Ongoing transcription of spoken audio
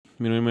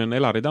minu nimi on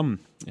Elari Tamm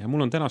ja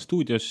mul on täna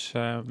stuudios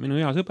minu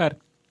hea sõber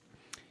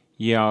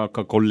ja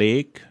ka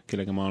kolleeg,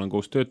 kellega ma olen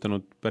koos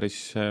töötanud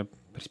päris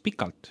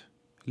pikalt.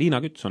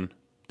 Liina Kütson,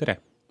 tere!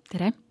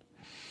 Tere!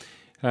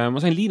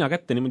 Ma sain Liina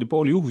kätte niimoodi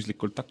pooli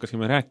juhuslikult,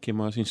 hakkasime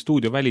rääkima siin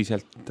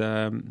stuudioväliselt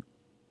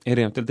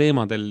erinevatel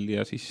teemadel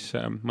ja siis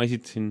ma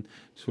esitasin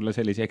sulle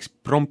sellise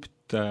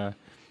eksprompt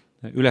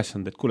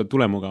ülesande, et kuule,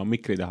 tule muga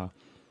mikri taha.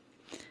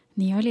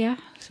 Nii oli jah,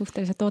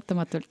 suhteliselt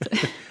ootamatult.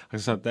 Aga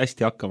sa saad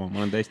hästi hakkama, ma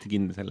olen täiesti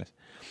kindel selles.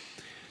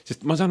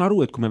 Sest ma saan aru,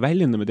 et kui me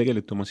väljendame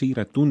tegelikult oma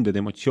siirad tunded,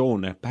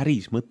 emotsioone,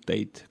 päris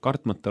mõtteid,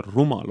 kartmata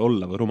rumal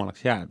olla või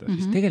rumalaks jääda,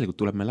 siis tegelikult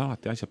tuleb meil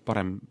alati asjad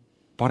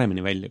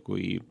paremini välja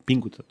kui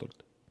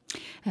pingutatult.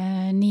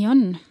 Nii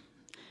on.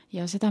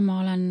 Ja seda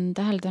ma olen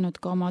täheldanud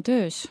ka oma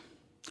töös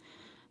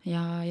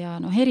ja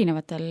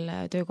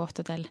erinevatel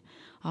töökohtadel,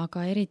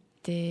 aga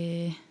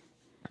eriti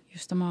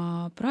just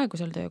oma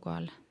praegusel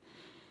töökohal.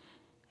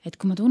 Et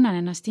kui ma tunnen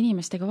ennast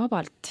inimestega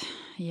vabalt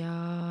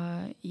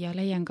ja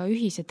leian ka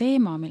ühise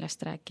teema,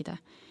 millest rääkida,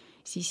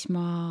 siis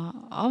ma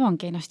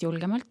avangi ennast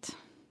julgemalt,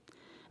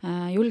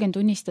 julgen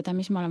tunnistada,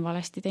 mis ma olen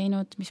valesti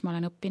teinud, mis ma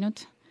olen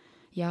õppinud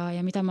ja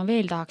mida ma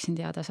veel tahaksin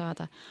teada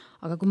saada.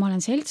 Aga kui ma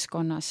olen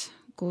seltskonnas,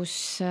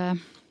 kus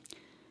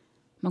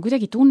ma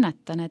kuidagi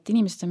tunnetan, et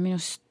inimesed on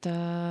minust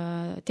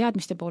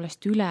teadmiste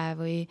poolest üle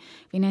või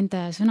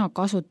nende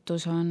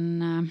sõnakasutus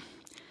on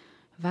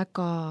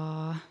väga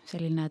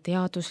selline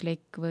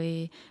teaduslik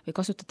või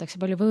kasutatakse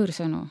palju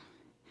võõrsõnu,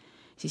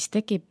 siis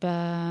tekib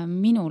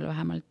minul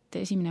vähemalt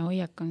esimene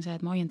hoiak on see,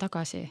 et ma hoian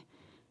tagasi,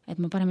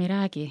 et ma parem ei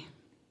räägi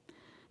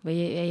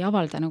või ei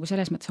avalda nagu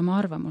selles mõttes oma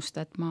arvamust,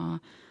 et ma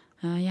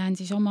jään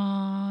siis oma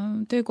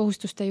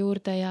töökohustuste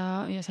juurde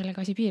ja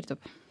sellega asi piirdub.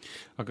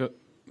 Aga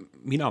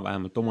mina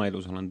vähemalt oma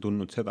elus olen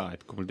tundnud seda,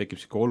 et kui mul tekib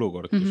selline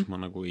olukord, kus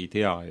ma nagu ei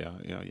tea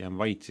ja jään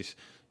vait, siis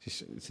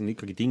see on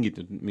ikkagi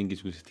tingitud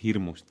mingisugusest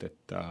hirmust,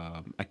 et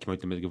äkki ma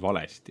ütlen midagi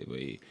valesti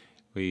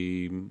või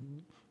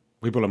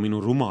võib-olla minu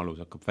rumalus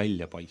hakkab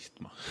välja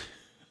paistma.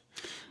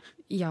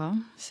 Jaa,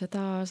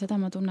 seda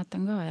ma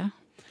tunnetan ka, jah.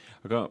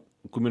 Aga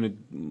kui me nüüd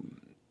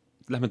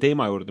lähme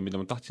teema juurde, mida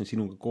ma tahtsin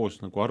sinuga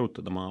koos nagu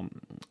arutada, ma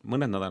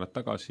mõned nädalad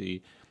tagasi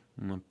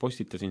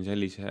postitasin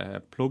sellise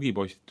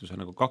blogipostituse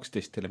nagu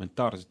 12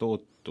 elementaarset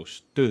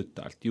ootust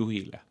töötajalt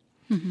juhile.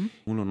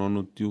 Mul on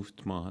olnud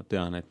juht, ma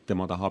tean, et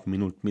tema tahab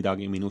minult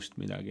midagi, minust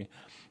midagi.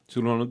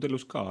 Sul on olnud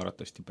elus ka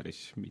arvatavasti päris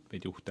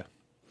mitmeid juhte.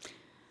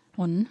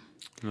 On.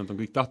 Nad on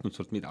kõik tahtnud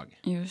sult midagi.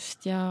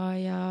 Just,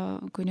 ja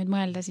kui nüüd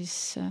mõelda,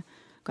 siis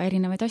ka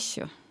erinevaid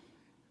asju.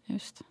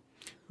 Just.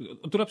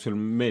 Tuleb sul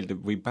meelde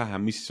või pähe,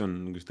 mis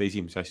on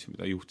esimese asju,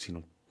 mida juht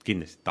sinult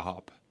kindlasti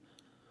tahab?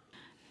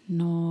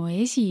 No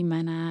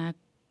esimene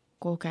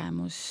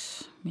kogemus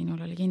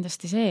minul oli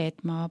kindlasti see, et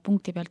ma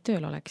punkti pealt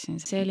tööl oleksin.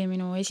 See oli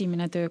minu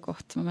esimene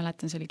töökoht, ma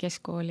mäletan, see oli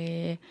keskkooli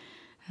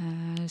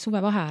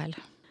suvevaheajal.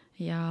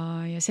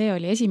 Ja see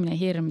oli esimene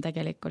hirm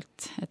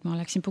tegelikult, et ma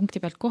oleksin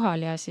punkti pealt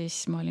kohal ja siis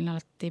ma olin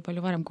alati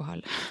palju varem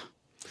kohal.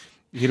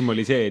 Hirm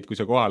oli see, et kui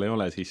sa kohal ei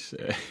ole, siis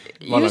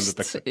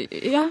vallandatakse.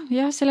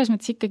 Jah, selles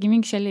mõttes ikkagi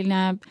mingi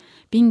selline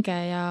pinge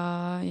ja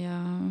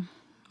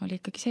oli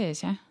ikkagi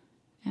sees, jah.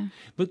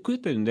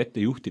 Kujuta nüüd ette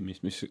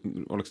juhtimist, mis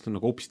oleks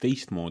nagu hoopis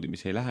teistmoodi,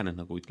 mis ei lähene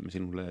nagu ütleme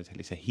sinule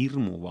sellise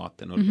hirmu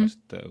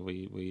vaatenurgast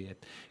või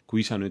et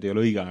kui sa nüüd ei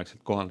ole õigeaegselt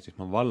kohal, siis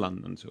ma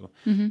vallandan su,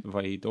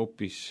 vaid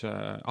hoopis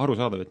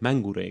arusaadav, et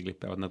mängureeglid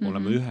peavad nagu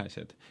olema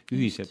ühised,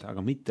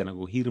 aga mitte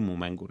nagu hirmu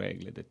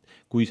mängureeglid, et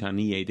kui sa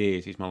nii ei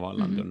tee, siis ma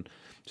vallandun.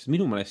 Sest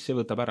minu meelest see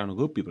võtab ära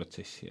nagu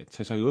õpiprotsessi, et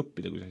sa ei saa ju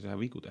õppida, kui sa ei saa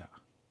vigu teha.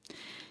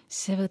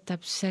 See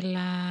võtab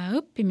selle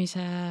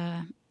õppimise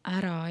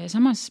ära ja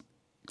samas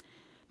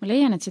ma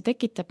leian, et see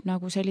tekitab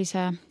nagu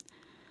sellise,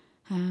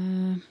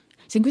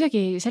 see on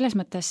kuidagi selles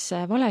mõttes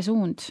vale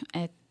suund,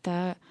 et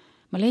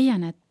ma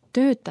leian, et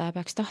töötaja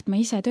peaks tahtma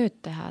ise tööd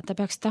teha, ta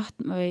peaks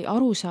tahtma või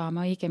aru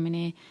saama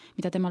õigemini,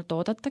 mida temalt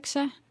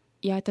oodatakse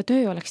ja et ta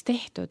töö oleks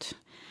tehtud.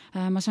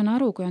 Ma saan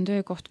aru, kui on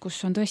töökoht, kus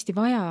on tõesti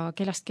vaja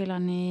kellast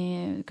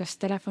kellani kas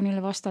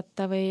telefonile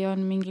vastata või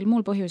on mingil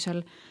muul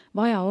põhjusel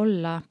vaja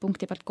olla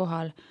punkti pealt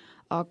kohal,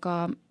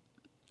 aga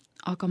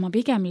ma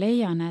pigem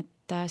leian, et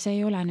see ei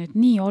ole nüüd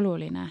nii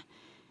oluline,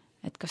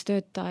 et kas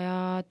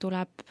töötaja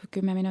tuleb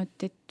 10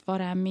 minutit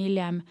varem,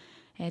 hiljem,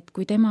 et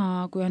kui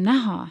on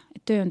näha,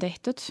 et töö on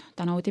tehtud,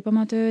 ta naudib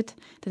oma tööd,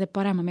 ta teeb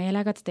parema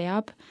meelega, ta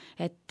teab,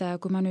 et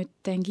kui ma nüüd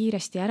teen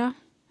kiiresti ära,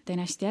 teen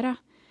hästi ära,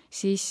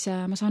 siis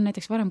ma saan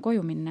näiteks varem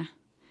koju minna.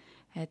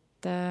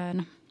 Et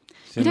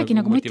midagi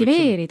nagu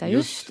motiveerida,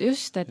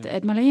 just,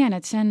 et ma leian,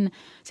 et see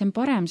on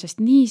parem,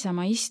 sest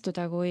niisama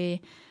istuda, kui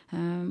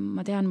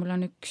ma tean, mul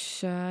on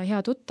üks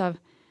hea tuttav,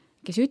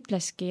 kes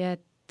ütleski,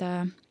 et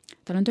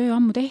tal on töö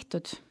ammu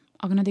tehtud,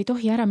 aga nad ei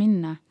tohi ära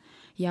minna.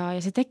 Ja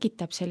see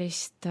tekitab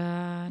sellist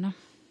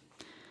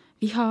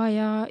viha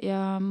ja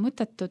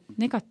mõttetut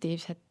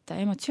negatiivset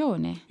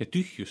emotsiooni. Ja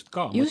tühjust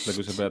ka. Just, mõtle,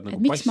 kui sa pead nagu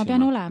et miks ma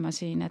pean olema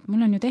siin, et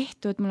mul on ju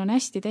tehtud, mul on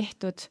hästi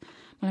tehtud,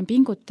 ma olen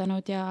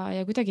pingutanud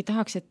ja kuidagi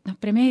tahaks, et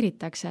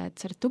premeeritakse, et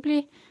sa oled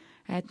tubli,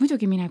 et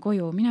muidugi mine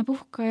koju, mine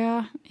puhka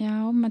ja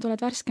homme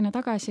tuled värskena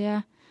tagasi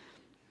ja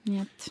nii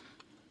et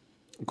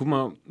kui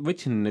ma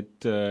võtsin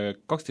need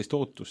 12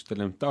 ootust,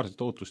 elementaarset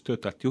ootust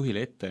töötajalt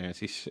juhile ette ja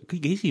siis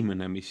kõige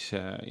esimene,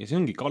 ja see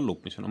ongi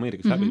Gallup, mis on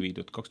Ameerikas läbi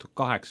viidud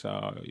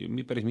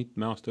 2008 päris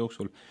mitme aasta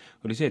jooksul,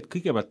 oli see, et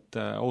kõigepealt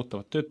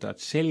ootavad töötajad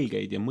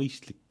selgeid ja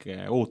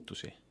mõistlikke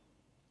ootusi.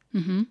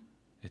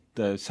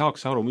 Et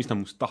saaks aru, mis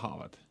nad must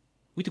tahavad.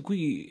 Muidu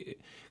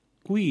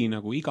kui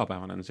nagu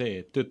igapäevane on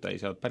see, et töötaja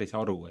ei saa päris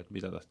aru, et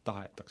mida ta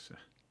tahetakse?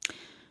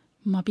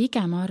 Ma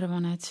pigem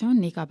arvan, et see on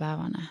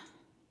igapäevane.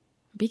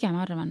 Pigem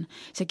arvan.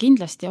 See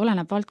kindlasti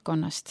oleneb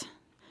valdkonnast,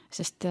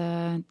 sest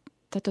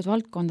teatud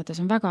valdkondades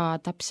on väga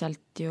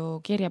täpselt ju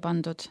kirja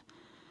pandud,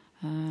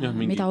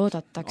 mida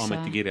oodatakse.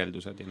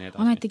 Ametikirjeldused ja nii edasi.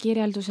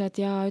 Ametikirjeldused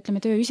ja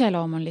ütleme, töö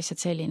iseloom on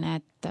lihtsalt selline,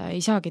 et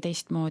ei saagi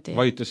teistmoodi.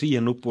 Vajuta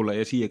siia nupule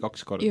ja siia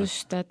 2 korda.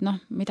 Just, et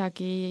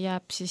midagi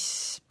jääb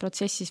siis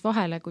protsessis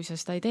vahele, kui sa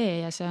seda ei tee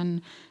ja see on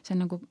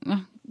nagu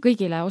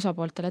kõigile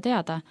osapooltele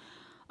teada,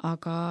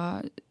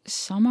 aga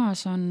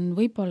samas on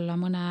võib-olla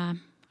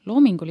mõne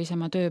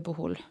loomingulisema töö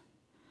puhul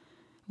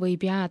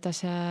võib jääda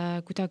see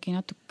kuidagi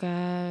natuke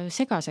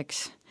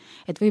segaseks,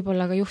 et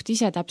võib-olla ka juht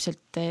ise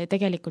täpselt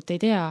tegelikult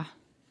ei tea,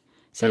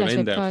 selles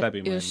võib ka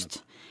just,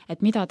 et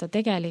mida ta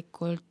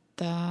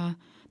tegelikult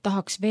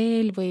tahaks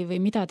veel või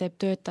mida teeb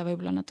töötaja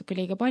võib-olla natuke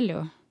liiga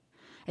palju.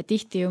 Et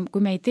tihti,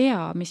 kui me ei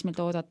tea, mis meilt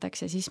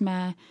oodatakse, siis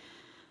me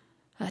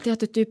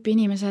teatud tüüpi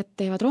inimesed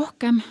teevad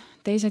rohkem,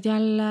 teised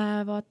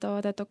jälle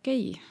vaatavad, et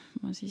okei,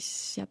 ma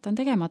siis jätan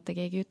tegemata,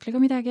 keegi ütle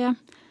ka midagi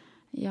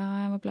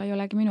ja võib-olla ei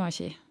olegi minu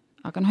asi.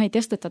 Aga ei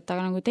tõstetata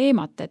nagu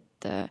teemat,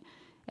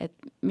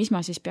 et mis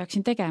ma siis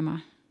peaksin tegema.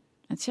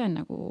 Et see on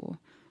nagu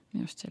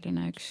minu just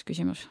selline üks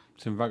küsimus.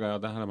 See on väga hea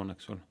tähelepanek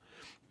sul.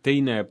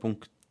 Teine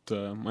punkt,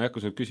 ma ei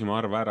hakka sul küsima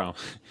arva ära,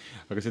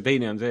 aga see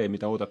teine on see,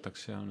 mida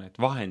oodatakse, on, et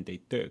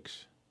vahendeid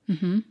tööks.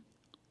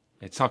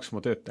 Et saaks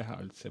oma tööd teha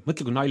üldse.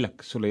 Mõtle, kui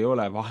naljakas, sul ei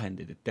ole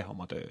vahendeid, et teha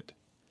oma tööd.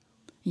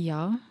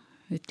 Jaa,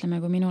 ütleme,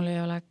 kui minul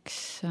ei oleks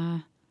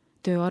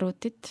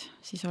tööarvutit,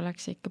 siis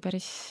oleks ikka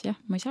päris,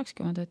 ma ei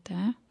saakski oma tööd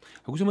teha,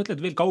 Aga kui sa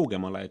mõtled veel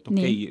kaugemale, et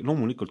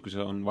loomulikult, kui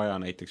see on vaja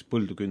näiteks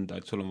põldu künda,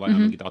 et sul on vaja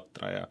mingit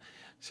atra ja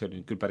see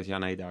oli küll päris hea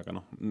näide, aga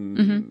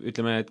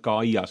ütleme, et ka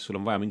aias sul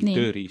on vaja mingit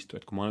tööriistu,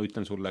 et kui ma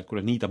ütlen sulle, et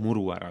kuule, niida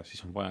muru ära,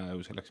 siis on vaja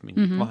ju selleks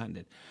mingit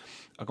vahendeid.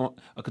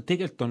 Aga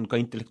tegelikult on ka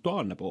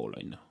intellektuaalne pool,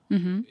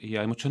 ja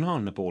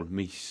emotsionaalne pool,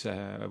 mis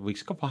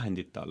võiks ka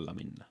vahendite alla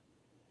minna.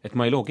 Et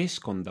ma ei loo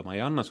keskkonda, ma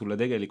ei anna sulle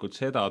tegelikult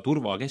seda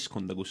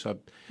turvakeskkonda, kus saad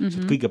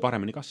kõige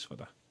paremini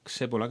kasvada. Kas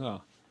see pole ka,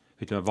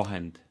 ütleme,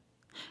 vahend?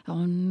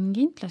 On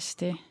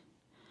kindlasti.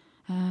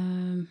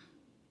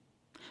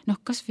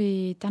 Kas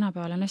või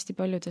tänapäeval on hästi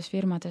paljudes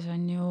firmades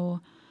on ju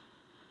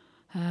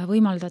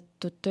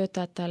võimaldatud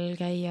töötajatel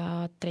käia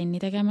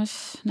trenni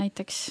tegemas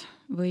näiteks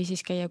või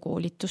siis käia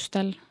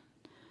koolitustel.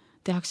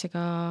 Tehakse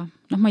ka,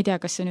 ma ei tea,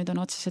 kas see nüüd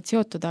on otseselt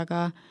seotud,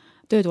 aga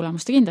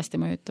töötulemuste kindlasti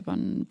mõjutab,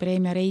 on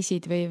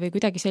preemiareisid või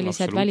kuidagi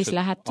sellised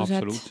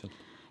välislähetused.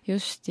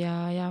 Just,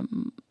 ja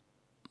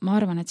ma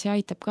arvan, et see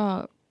aitab ka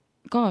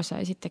kaasa.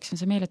 Esiteks on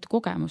see meeletu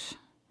kogemus,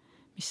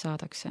 mis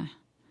saadakse.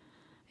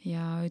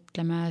 Ja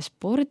ütleme,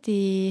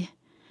 spordi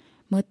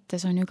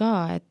mõttes on ju ka,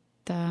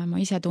 et ma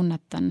ise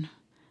tunnetan,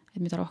 et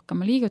mida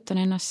rohkem ma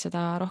liigutan ennast,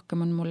 seda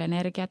rohkem on mul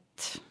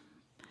energiat.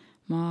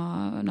 Ma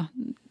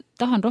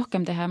tahan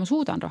rohkem teha ja ma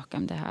suudan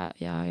rohkem teha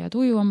ja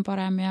tuju on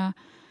parem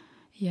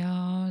ja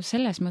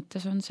selles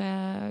mõttes on see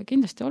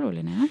kindlasti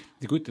oluline.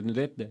 Ja kujutad nüüd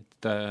ette,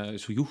 et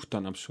su juht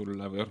annab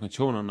sulle või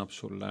organisatsioon annab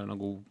sulle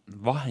nagu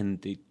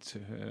vahendite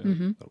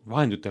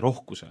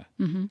rohkuse.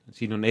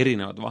 Siin on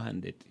erinevad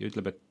vahendid ja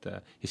ütleb, et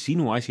ja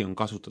sinu asi on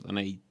kasutada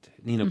neid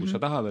nii nagu sa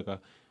tahad, aga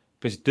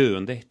peaasi töö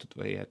on tehtud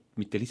või et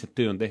mitte lihtsalt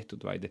töö on tehtud,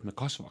 vaid et me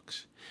kasvaks.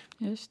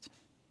 Just.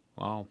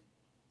 Wow.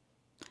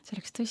 See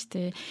oleks tõesti,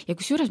 ja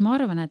kusjuures ma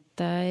arvan, et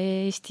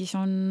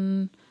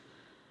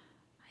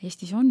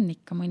Eestis on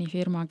ikka mõni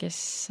firma, kes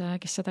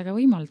seda ka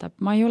võimaldab.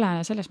 Ma ei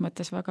ole selles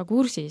mõttes väga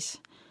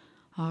kursis,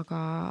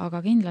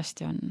 aga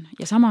kindlasti on.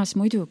 Ja samas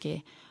muidugi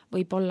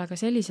võib olla ka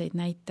selliseid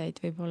näiteid,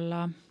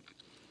 võib-olla,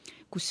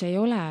 kus ei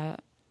ole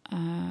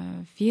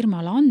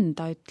firmal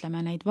anda, ütleme,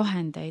 neid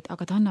vahendeid,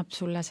 aga ta annab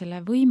sulle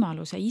selle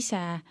võimaluse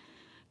ise,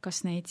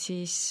 kas neid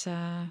siis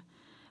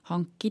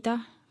hankida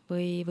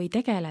või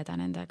tegeleda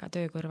nendega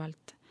töö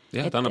kõrvalt.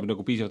 Jah, ta annab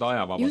nagu piisavalt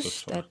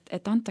ajavabadust. Just,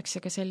 et antakse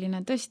ka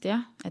selline tõesti,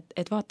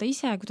 et vaata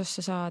ise, kuidas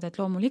sa saad, et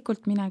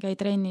loomulikult mine käi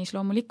trennis,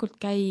 loomulikult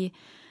käi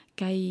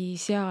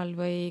seal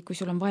või kui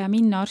sul on vaja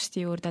minna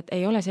arsti juurde, et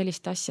ei ole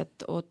sellist asja,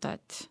 et oota,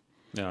 et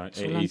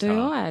sul on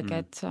tööaeg,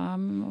 et sa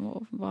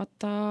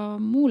vaata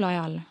muul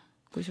ajal,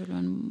 kui sul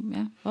on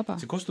vaba.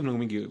 See kostub nagu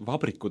mingi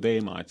vabriku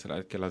teema, et sa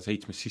lähed kella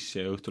 7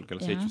 sisse ja õhtul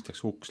kella 7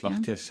 tehakse uks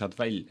lahti ja sa saad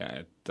välja,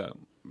 et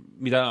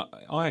mida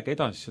aega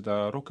edasi,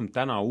 seda rohkem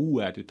täna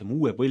uue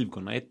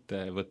põlvkonna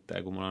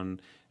ettevõtte, kui ma olen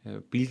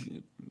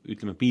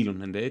piilunud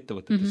nende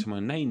ettevõtetesse, ma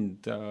olen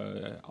näinud,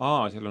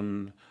 seal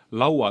on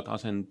lauad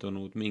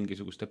asendunud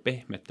mingisuguste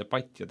pehmete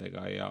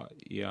patjadega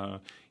ja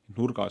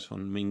nurgas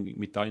on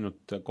mitte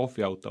ainult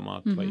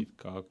kohviautomaat, vaid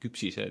ka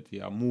küpsised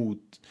ja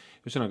muud.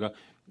 Ühesõnaga,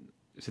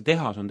 see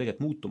tehas on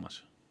tegelikult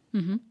muutumas.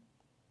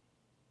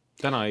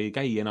 Täna ei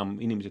käi enam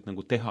inimesed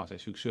nagu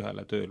tehases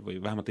üks-ühele tööl või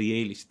vähemalt ei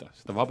eelista,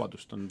 seda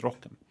vabadust on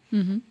rohkem.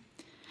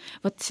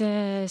 Vot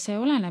see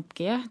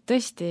olenebki jah,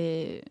 tõesti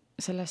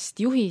sellest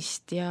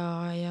juhist ja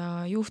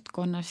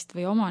juhtkonnast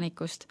või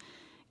omanikust,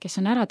 kes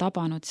on ära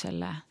tabanud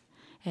selle,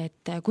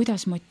 et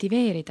kuidas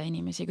motiveerida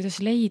inimesi, kuidas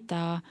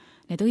leida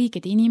need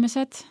õiged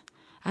inimesed,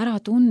 ära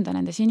tunda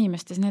nendes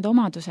inimestes need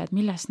omadused,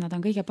 millest nad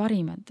on kõige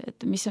parimad,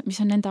 et mis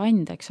on nende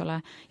and, eks ole,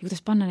 ja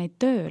kuidas panna neid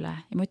tööle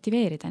ja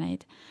motiveerida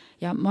neid.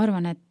 Ja ma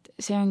arvan, et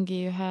see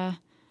ongi ühe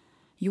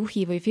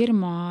juhi või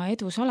firma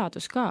edu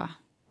saladus ka,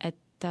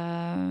 et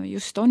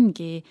just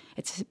ongi,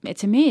 et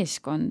see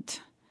meeskond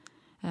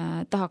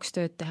tahaks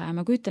tööd teha ja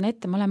ma kujutan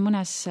ette, ma olen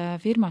mõnes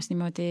firmas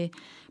niimoodi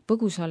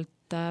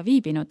põgusalt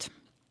viibinud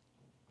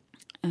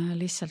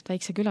lihtsalt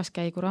väikse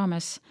külaskäigu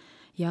raames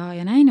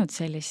ja näinud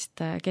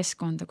sellist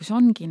keskkonda, kus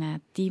ongi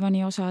need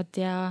diivaniosad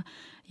ja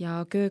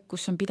köök,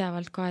 kus on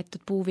pidevalt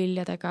kaetud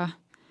puuviljadega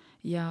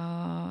ja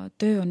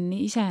töö on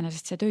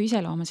iseenesest, see töö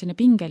iseloom on selline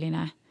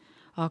pingeline,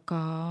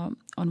 aga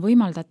on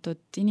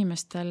võimaldatud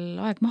inimestel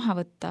aeg maha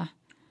võtta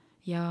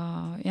ja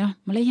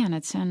ma leian,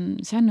 et see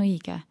on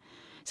õige.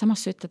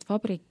 Samas sa ütled,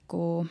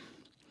 vabriku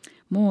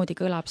moodi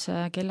kõlab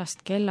see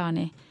kellast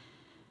kellani.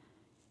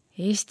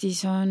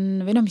 Eestis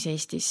on, või mis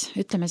Eestis,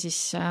 ütleme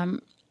siis,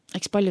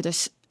 eks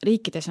paljudes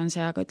riikides on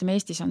see, aga ütleme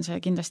Eestis on see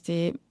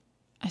kindlasti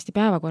hästi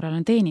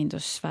päevakorraline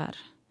teenindussfäär,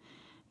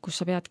 kus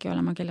sa peadki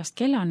olema kellast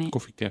kellani.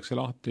 Kohvik tehakse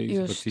lahti,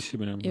 sa pead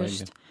sisse minema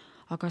välja.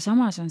 Aga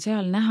samas on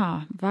seal näha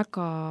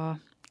väga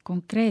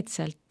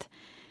konkreetselt,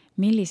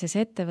 millises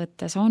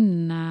ettevõttes on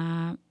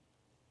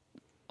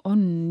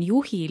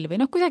juhil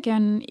või kuidagi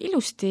on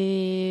ilusti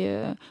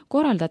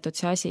korraldatud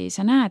see asi,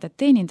 sa näed, et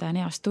teenindaja on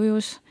heas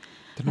tujus.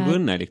 Ta on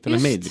õnnelik, talle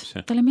meeldib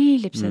see. Talle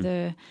meeldib see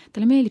töö,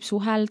 talle meeldib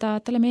suhelda,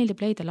 talle meeldib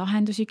leida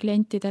lahendusi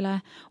klientidele,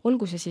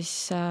 olgu see siis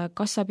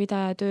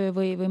kassapidaja töö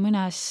või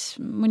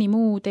mõni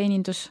muu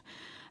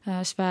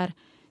teenindussfäär,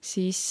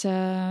 siis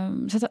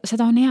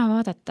seda on hea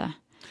vaadata.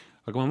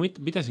 Aga ma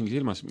pidasingi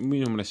silmas,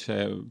 minu meelest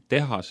see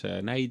tehase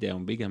näide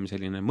on pigem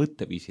selline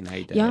mõtteviisi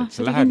näide, ja, et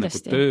sa lähed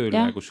kindlasti. nagu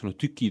tööle, kus sul on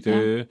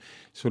tükitöö,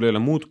 sul ei ole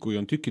muud, kui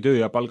on tükitöö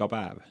ja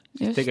palgapäev.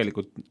 Sest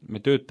tegelikult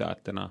me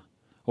töötajatena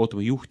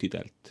ootame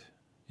juhtidelt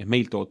ja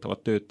meilt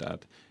ootavad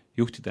töötajad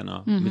juhtidena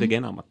midagi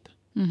enamat.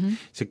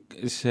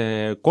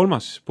 See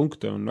kolmas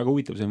punkt on väga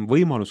huvitav, see on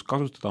võimalus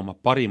kasutada oma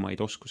parimaid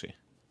oskusi.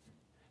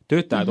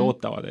 Töötajad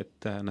ootavad,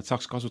 et nad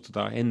saaks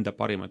kasutada enda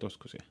parimaid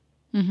oskusi.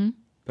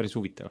 Päris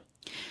huvitav.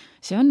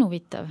 See on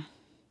huvitav,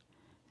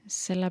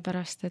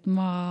 sellepärast, et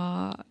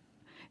ma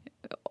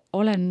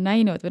olen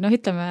näinud, või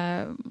ütleme,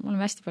 ma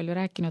olen hästi palju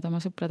rääkinud oma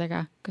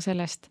sõpradega ka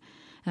sellest,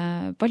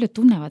 paljud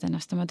tunnevad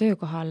ennast oma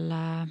töökohal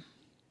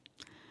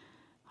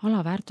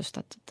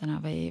alaväärtustatutena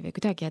või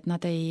kuidagi, et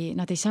nad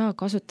ei saa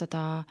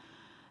kasutada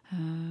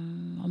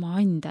oma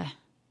ande.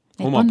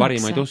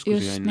 Parimaid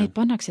oskusi. Neid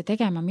pannakse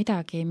tegema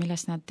midagi,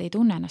 milles nad ei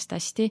tunne ennast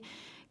hästi,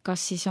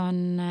 kas siis on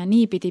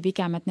niipidi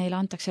pigem, et neile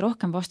antakse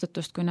rohkem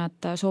vastutust, kui nad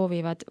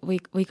soovivad,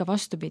 või ka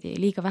vastupidi,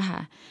 liiga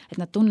vähe. Et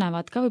nad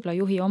tunnevad ka võib-olla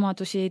juhi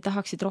omadusi,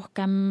 tahaksid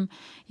rohkem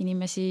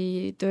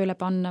inimesi tööle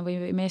panna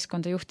või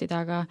meeskonda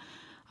juhtida,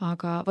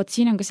 aga vot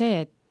siin on ka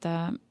see,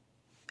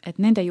 et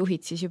nende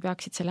juhid siis ju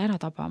peaksid selle ära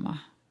tabama.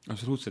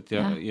 Absoluutselt,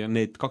 ja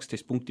need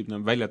 12 punkti, mida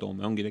me välja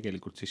toome, ongi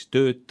tegelikult siis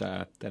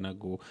töötajate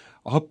nagu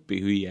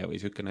appihüüe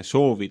või selline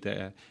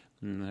soovide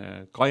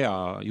kaja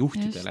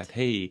juhtidele, et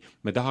hei,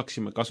 me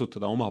tahaksime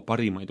kasutada oma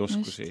parimaid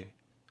oskusi.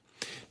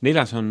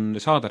 4. on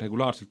saada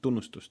regulaarselt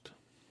tunnustust.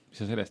 Mis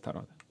sa sellest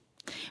arvad?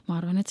 Ma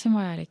arvan, et see on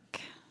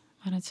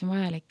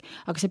vajalik.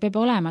 Aga see peab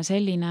olema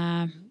selline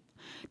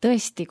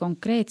tõesti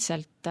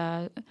konkreetselt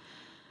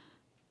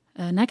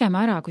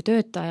nägema ära, kui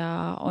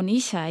töötaja on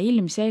ise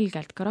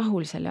ilmselgelt ka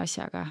rahul selle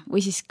asjaga või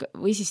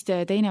siis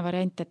teine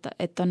variant,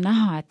 et on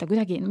näha, et ta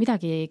kuidagi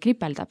midagi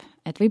kripeldab,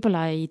 et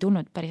võib-olla ei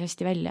tulnud päris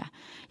hästi välja.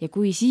 Ja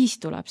kui siis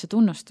tuleb see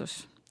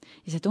tunnustus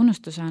ja see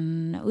tunnustus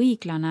on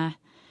õiglane,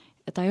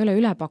 ta ei ole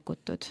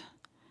ülepakutud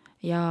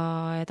ja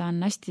ta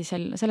on hästi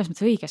selles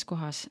mõttes õiges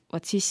kohas,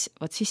 vot siis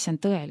see on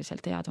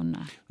tõeliselt hea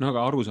tunne. No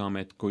aga aru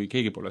saame, et kui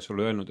keegi pole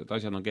sulle öelnud, et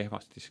asjad on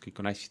kehvasti, siis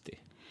kõik on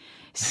hästi.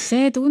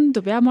 See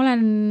tundub ja ma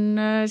olen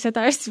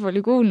seda hästi palju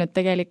kuulnud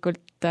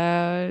tegelikult,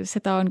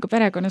 seda on ka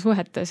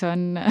perekonnasuhetes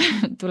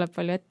tuleb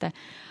palju ette,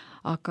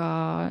 aga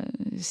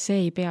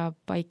see ei pea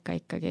paika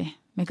ikkagi.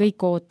 Me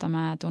kõik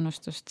ootame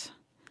tunnustust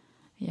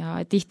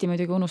ja tihti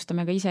muidugi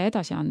unustame ka ise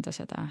edasi anda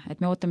seda, et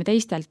me ootame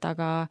teistelt,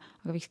 aga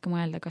võiks ka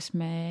mõelda, kas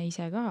me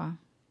ise ka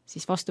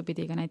siis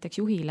vastupidi ka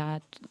näiteks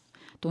juhile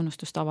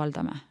tunnustust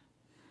avaldame.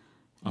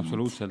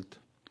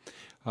 Absoluutselt.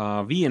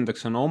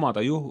 5. on omada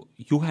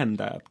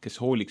juhendajad, kes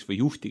hooliks või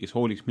juhti, kes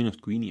hooliks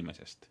minust kui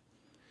inimesest.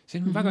 See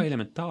on väga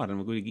elementaarne,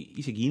 kuidagi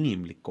isegi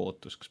inimlik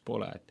ootus, kas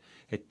pole,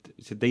 et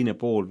see teine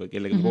pool või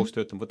kellega koos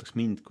töötan, võtaks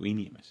mind kui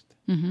inimest.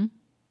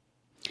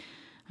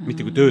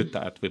 Mitte kui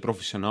töötajat või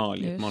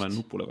professionaali, et ma olen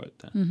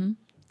nupulevõetaja.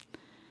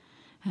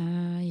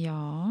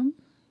 Jaa.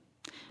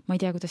 Ma ei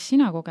tea, kuidas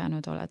sina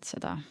kogenud oled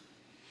seda.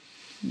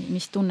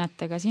 Mis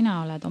tunnetega sina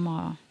oled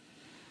oma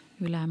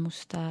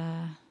ülemuste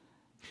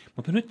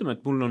ma pean ütlema,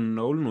 et mul on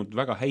olnud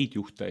väga häid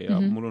juhte ja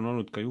mul on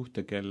olnud ka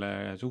juhte, kelle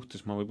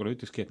suhtes ma võib-olla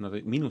ütleski, et nad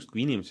minust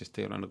kui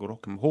inimesest ei ole nagu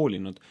rohkem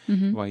hoolinud,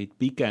 vaid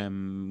pigem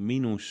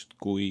minust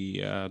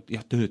kui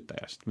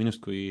töötajast,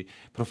 minust kui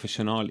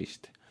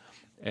professionaalist.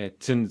 Et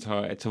see on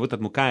et sa võtad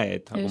mu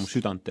käed, aga mu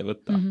südant ei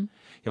võta.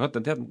 Ja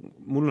vaata, tead,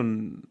 mul on,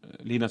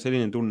 Liina,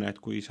 selline tunne, et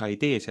kui sa ei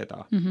tee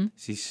seda,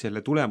 siis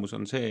selle tulemus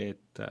on see,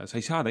 et sa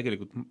ei saa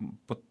tegelikult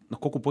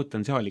kogu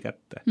potentsiaali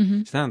kätte.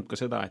 See tähendab ka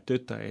seda, et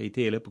töötaja ei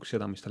tee lõpuks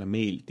seda, mis talle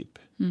meeldib.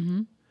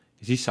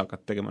 Ja siis sa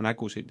hakkad tegema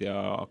nägusid ja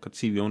hakkad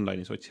CV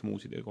online'is otsima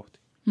uusi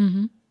töökohti.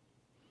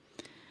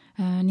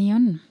 Nii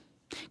on.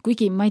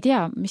 Kuigi ma ei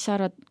tea, mis sa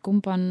arvad,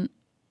 kumb on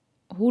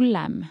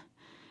hullem.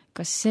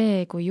 Kas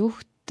see, kui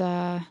juht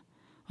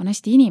on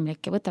hästi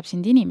inimlik ja võtab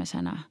sind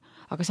inimesena,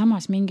 aga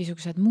samas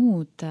mingisugused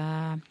muud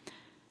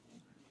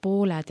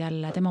pooled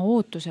jälle, tema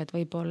ootused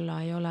võib-olla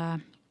ei ole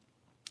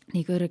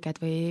nii kõrged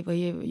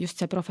või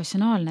just see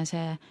professionaalne,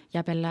 see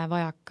jääb jälle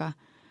vajaka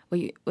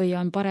või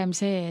on parem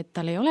see, et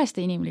tal ei ole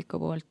seda inimlikku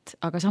poolt,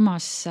 aga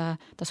samas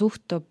ta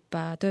suhtub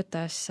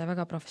töötajasse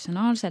väga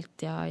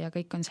professionaalselt ja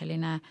kõik on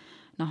selline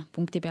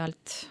punkti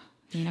pealt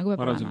nii nagu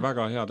ma arvan, see on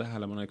väga hea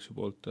tähelepanek su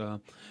poolt.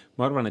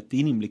 Ma arvan, et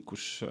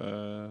inimlikkus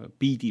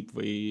piidib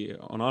või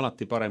on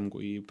alati parem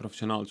kui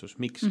professionaalsus.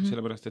 Miks?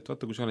 Sellepärast, et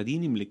vaata, kui sa oled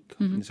inimlik,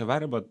 sa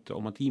värvad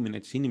oma tiimi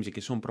näiteks inimesi,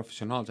 kes on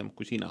professionaalsem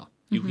kui sina,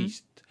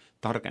 juhist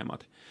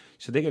targemad,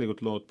 sa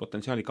tegelikult lood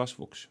potentsiaali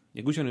kasvuks.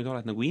 Ja kui sa nüüd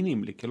oled nagu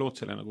inimlik ja lood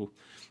selle nagu,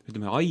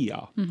 ütleme, aia,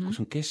 kus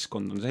on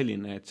keskkond on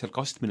selline, et seal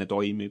kastmine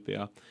toimib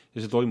ja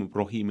see toimub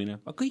rohimine,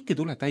 aga kõik ei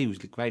tule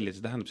täiuslik välja,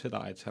 see tähendab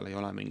seda, et seal ei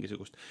ole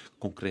mingisugust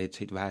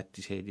konkreetseid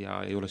väetiseid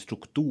ja ei ole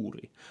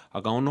struktuuri,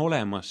 aga on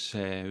olemas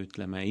see,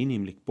 ütleme,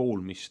 inimlik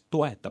pool, mis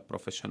toetab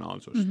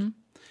professionaalsust.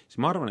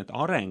 Siis ma arvan, et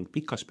areng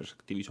pikas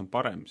perspektiivis on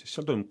parem, sest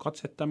seal toimub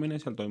katsetamine,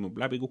 seal toimub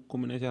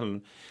läbikukkumine,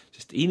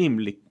 sest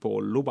inimlik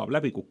pool lubab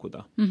läbi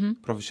kukkuda.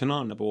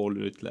 Professionaalne pool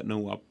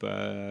nõuab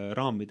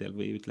raamidel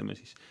või ütleme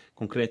siis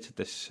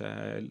konkreetsetes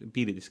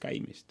piirides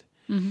käimist.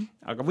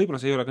 Aga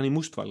võib-olla see ei ole ka nii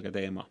mustvalge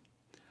teema.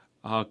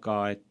 Aga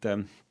et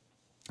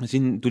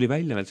siin tuli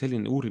välja veel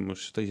selline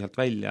uurimus tõi sealt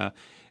välja,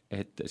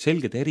 et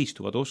selged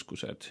eristuvad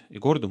oskused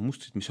ja korduv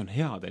mustrid, mis on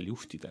headel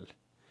juhtidel.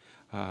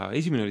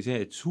 Esimene oli see,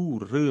 et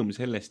suur rõõm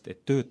sellest, et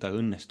töötaja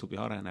õnnestub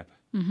ja areneb.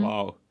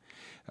 Wow.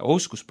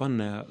 Oskus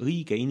panna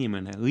õige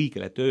inimene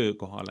õigele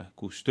töökohale,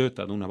 kus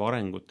töötaja tunneb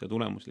arengut ja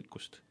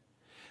tulemuslikkust.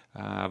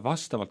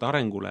 Vastavalt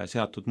arengule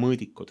seatud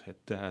mõõdikud,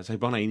 et sa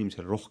ei pane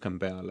inimesele rohkem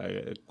peale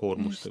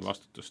koormust või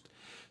vastutust,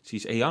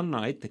 siis ei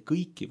anna ette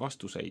kõiki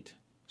vastuseid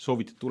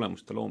soovitud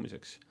tulemuste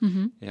loomiseks.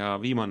 Ja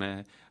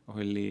viimane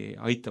oli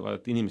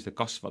aitavad inimesed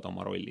kasvada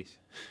oma rollis.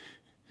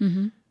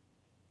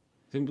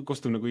 See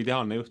kostub nagu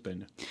ideaalne juht,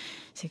 on ju?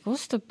 See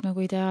kostub nagu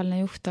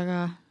ideaalne juht,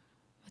 aga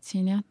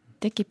siin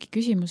tekibki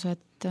küsimus,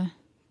 et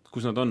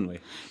kus nad on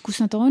või?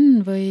 Kus nad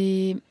on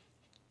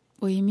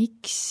või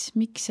miks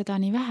seda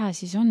nii vähe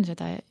siis on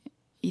seda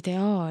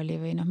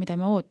ideaali või mida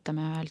me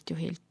ootame ühelt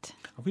juhilt?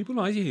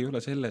 Võib-olla asi ei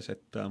ole selles,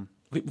 et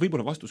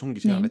võib-olla vastus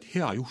ongi seal, et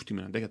hea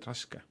juhtimine on tegelikult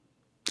raske.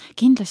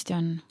 Kindlasti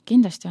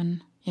on.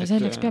 Ja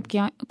selleks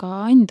peabki ka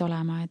and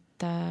olema,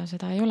 et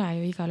seda ei ole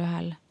ju igal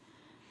ühel.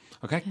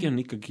 Aga äkki on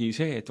ikkagi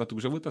see, et vaata,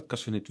 kui sa võtad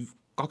kas või need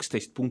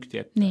 12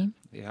 punkti ette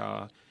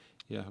ja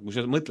kui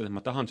sa mõtled, et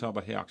ma tahan saada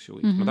heaks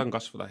juhiks, ma tahan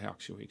kasvada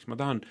heaks juhiks, ma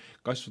tahan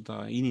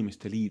kasvada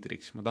inimeste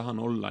liidriks, ma tahan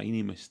olla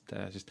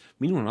inimeste, sest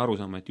minul on aru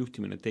saama, et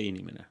juhtimine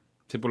teenimine.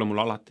 See pole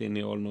mul alati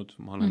nii olnud,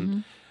 ma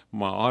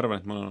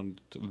arvan, et ma olen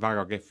olnud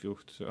väga kehv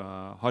juht,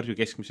 Harju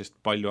keskmisest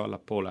palju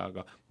allapoole,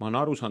 aga ma olen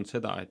aru saanud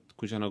seda, et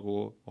kui sa nagu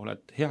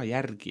oled hea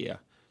järgija,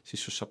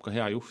 siis sus saab ka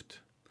hea juht.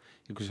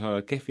 Ja kui sa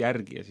oled kehv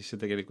järgija, siis see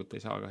tegelikult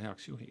ei saa ka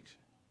heaks juhiks.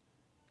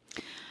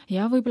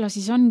 Ja võib-olla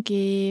siis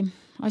ongi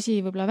asi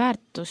võib-olla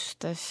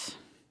väärtustes,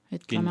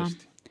 ütleme.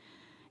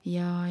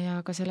 Ja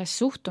ka selles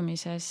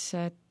suhtumises,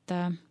 et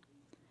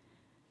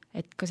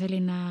ka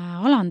selline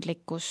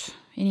alandlikkus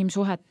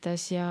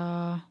inimsuhetes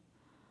ja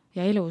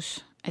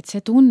elus, et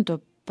see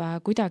tundub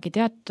kuidagi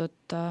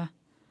teatud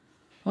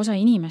osa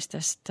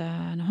inimestest,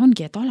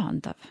 ongi, et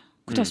alandav.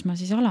 Kuidas ma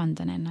siis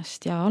alandan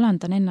ennast ja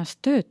alandan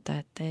ennast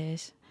töötajate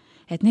ees?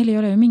 Et neil ei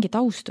ole ju mingit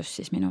austust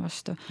siis minu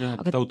vastu. Ja,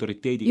 et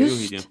autoriteediga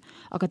juhid.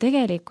 Aga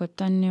tegelikult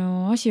on ju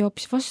asi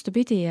hoopis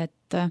vastupidi,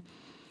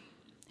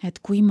 et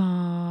kui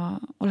ma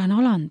olen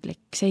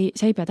alandlik, see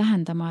ei pea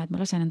tähendama, et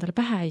ma lasen endale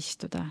pähe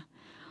istuda.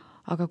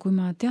 Aga kui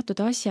ma teatud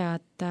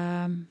asjad,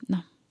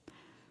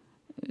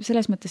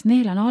 selles mõttes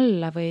neelan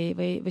alla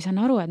või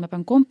saan aru, et ma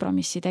pean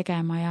kompromissi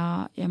tegema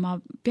ja ma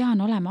pean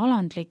olema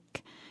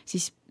alandlik,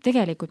 siis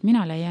tegelikult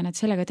mina leian, et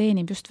sellega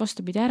teenib just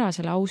vastupidi ära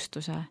selle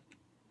austuse.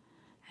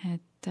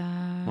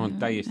 Ma olen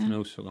täiesti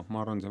nõus suga,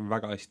 ma arvan, see on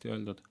väga hästi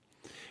öeldud.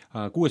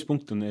 6.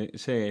 punkt on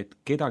see, et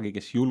kedagi,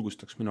 kes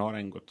julgustaks minu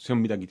arengut, see on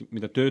midagi,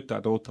 mida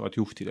töötajad ootavad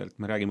juhtidelt.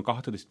 Me räägime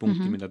 12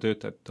 punkti, mida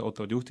töötajad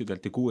ootavad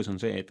juhtidelt ja 6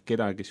 on see, et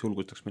kedagi, kes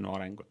julgustaks minu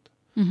arengut.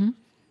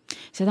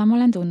 Seda ma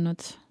olen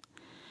tundnud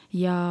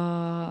ja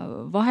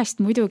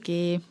vahest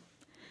muidugi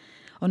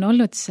on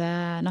olnud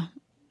see,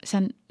 see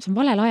on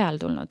valel ajal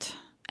tulnud,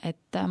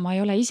 et ma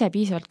ei ole ise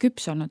piisavalt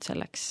küps olnud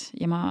selleks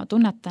ja ma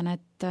tunnetan,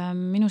 et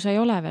minus ei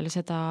ole veel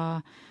seda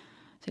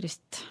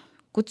sellist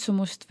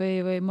kutsumust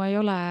või ma ei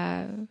ole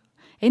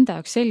enda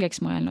jaoks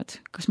selgeks mõelnud,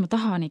 kas ma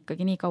tahan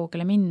ikkagi nii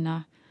kaugele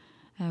minna,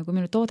 kui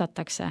minult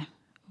oodatakse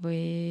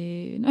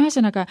või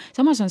ühesõnaga,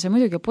 samas on see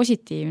muidugi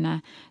positiivne,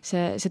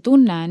 see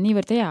tunne on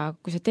niivõrd hea,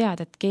 kui sa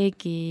tead, et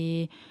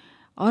keegi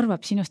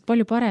arvab sinust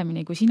palju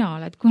paremini, kui sina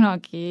oled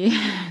kunagi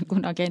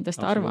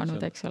endast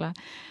arvanud, eks ole.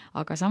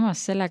 Aga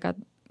samas sellega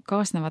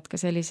kaasnevad ka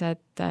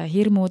sellised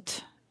hirmud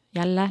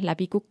jälle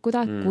läbi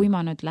kukkuda, kui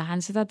ma nüüd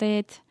lähen seda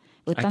teed,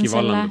 võtan äkki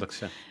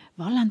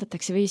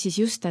vallandatakse või siis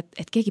just,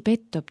 et keegi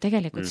pettub,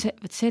 tegelikult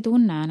see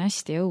tunne on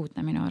hästi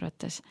õudne minu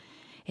arvates,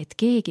 et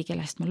keegi,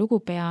 kellest ma lugu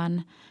pean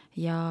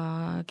ja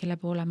kelle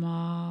poole ma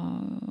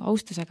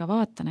austusega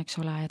vaatan, eks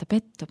ole, ja ta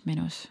pettub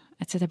minus,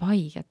 et see teeb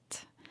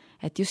haiget.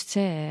 Et just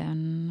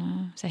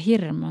see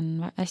hirm on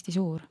hästi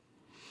suur.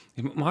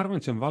 Ma arvan,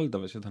 et see on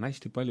valdav ja seda on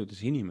hästi paljudes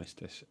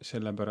inimestes,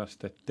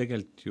 sellepärast, et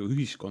tegelikult ju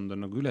ühiskond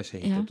on nagu üles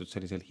ehitatud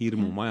sellisel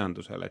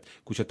hirmumajandusel, et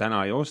kui sa täna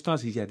ei osta,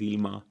 siis jääd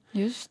ilma.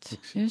 Just.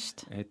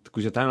 Et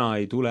kui sa täna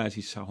ei tule,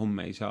 siis sa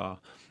homme ei saa.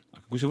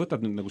 Aga kui sa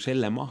võtad nüüd nagu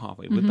selle maha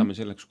või võtame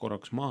selleks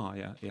korraks maha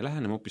ja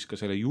läheneme hoopis ka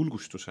selle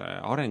julgustuse,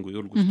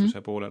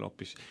 arengujulgustuse poolel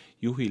hoopis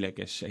juhile,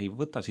 kes ei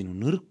võta sinu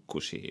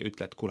nõrkusi ja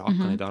ütle, et kuule,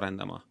 hakka neid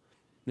arendama.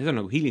 Need on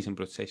nagu hilisem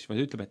protsess, vaid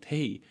ütleb, et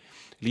hei,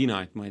 Liina,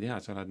 et ma ei tea,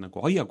 sa oled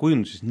nagu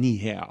aiakujunduses nii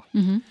hea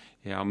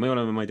ja me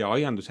oleme, ma ei tea,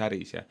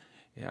 aiandusäris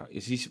ja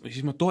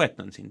siis ma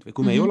toetan sind või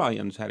kui me ei ole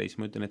aiandusäris,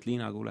 ma ütlen, et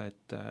Liina, kuule,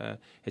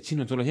 et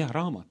siin on sulle hea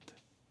raamat,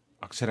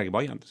 aga see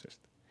räägib aiandusest.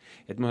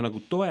 Et ma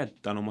nagu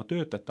toetan oma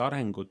töötajate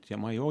arengut ja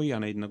ma ei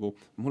hoia neid nagu,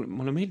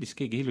 mulle meeldis,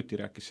 keegi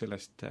hiljuti rääkis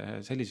sellest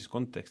sellises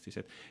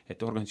kontekstis,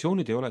 et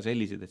organisatsioonid ei ole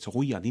sellised, et sa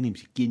hoiad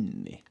inimesi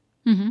kinni.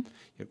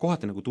 Ja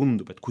kohati nagu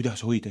tundub, et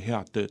kuidas hoida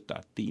head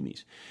töötajad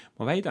tiimis.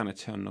 Ma väidan, et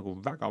see on nagu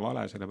väga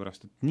vale,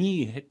 sellepärast,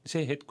 et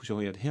see hetk, kui sa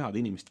hoiad head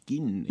inimest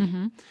kinni,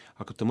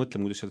 hakkab ta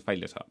mõtlema, kuidas sealt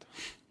välja saada.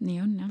 Nii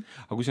on, jah.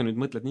 Aga kui sa nüüd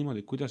mõtled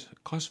niimoodi, kuidas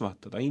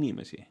kasvatada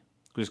inimesi,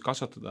 kuidas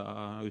kasvatada,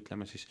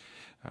 ütleme siis,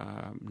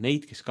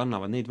 neid, kes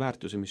kannavad neid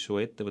väärtusi, mis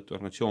su ettevõtte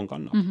organisatsioon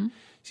kannab,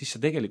 siis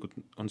sa tegelikult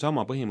on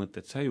sama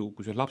põhimõte, et sa ju,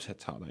 kui sa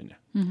lapsed saad, on ju,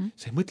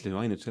 sa ei mõtle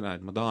ju ainult seda,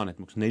 et ma tahan, et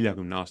ma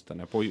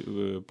 40-aastane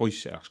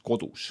poiss elaks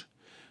kodus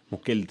mu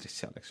keldris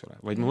seal, eks ole,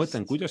 vaid ma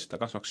mõtlen, kuidas ta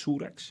kasvaks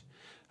suureks,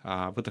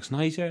 võtaks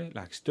naise,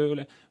 läheks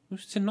tööle,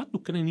 see on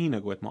natukene nii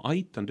nagu, et ma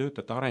aitan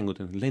töötajate arengut,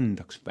 et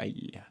lendaks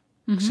välja.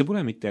 Kas see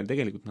pole mitte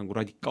tegelikult nagu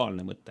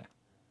radikaalne mõte?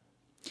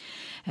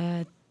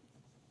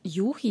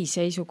 Juhi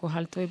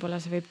seisukohalt võib-olla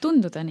see võib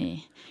tunduda nii,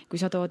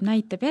 kui sa tood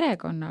näite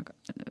perekonna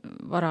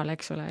varal,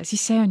 eks ole,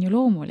 siis see on ju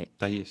loomulik.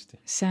 Täiesti.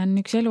 See on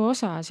üks elu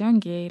osa, see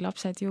ongi,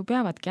 lapsed ju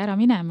peavadki ära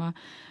minema,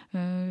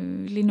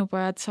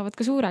 linnupojad saavad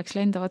ka suureks,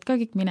 lendavad ka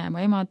kõik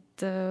minema,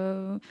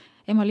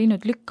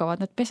 emalinnud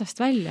lükkavad nad pesast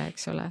välja,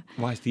 eks ole.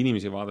 Vahest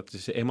inimesi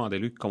vaadates emad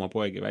ei lükka oma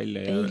poegi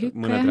välja ja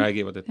mõned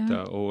räägivad, et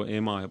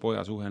ema ja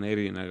poja suhe on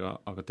eriline,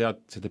 aga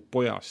tead, see teeb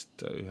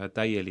pojast ühe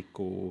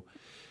täieliku,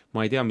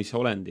 ma ei tea, mis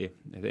olendi,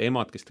 et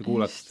emad, kes te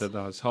kuulate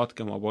seda,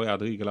 saatke oma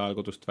pojad õigel ajal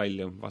kodust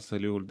välja,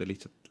 vastasel juhul te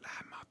lihtsalt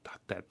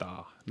lämmatate ta.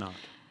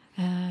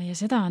 Ja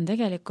seda on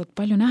tegelikult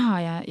palju näha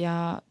ja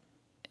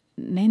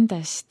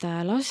nendest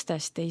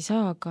lastest ei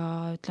saa ka,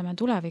 ütleme,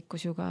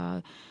 tulevikus ju ka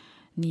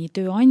nii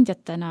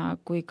tööandjatena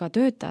kui ka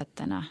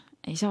töötajatena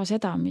ei saa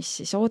seda, mis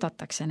siis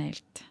oodatakse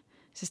neilt,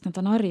 sest nad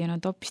on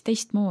harjunud hoopis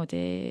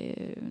teistmoodi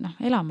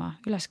elama,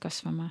 üles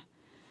kasvama.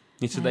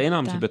 Nii seda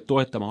enam sa pead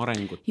toetama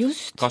arengut,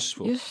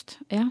 kasvu. Just,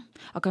 jah.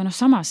 Aga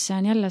samas see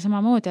on jälle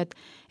samamoodi,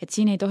 et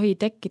siin ei tohi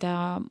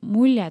tekkida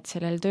muljet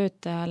sellel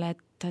töötajale,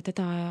 et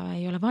teda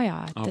ei ole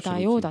vaja, et teda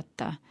ei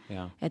oodata.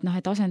 Et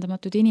et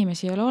asendamatud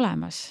inimesi ei ole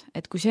olemas.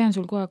 Et kui see on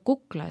sul kogu aeg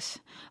kuklas,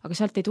 aga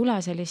sealt ei tule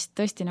sellist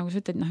tõesti, nagu sa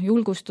ütled,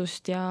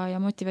 julgustust ja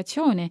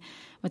motivatsiooni,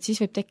 vaat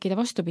siis võib tekkida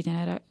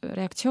vastupidine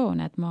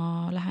reaktsioon, et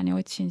ma lähen ja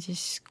otsin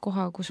siis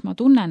koha, kus ma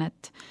tunnen,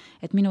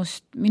 et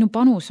minu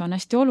panus on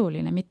hästi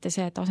oluline, mitte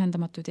see, et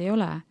asendamatud ei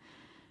ole.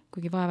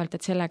 Kuigi vaevalt,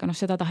 et sellega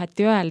seda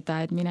taheti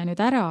öelda, et mine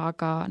nüüd ära,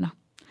 aga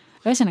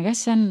ühesõnaga,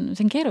 see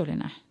on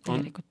keeruline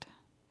tegelikult.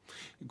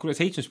 Kuule,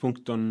 7.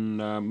 punkt on,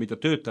 mida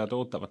töötajad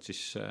ootavad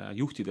siis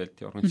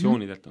juhtidelt ja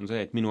organisatsioonidelt, on see,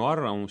 et minu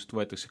arvamust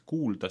võetakse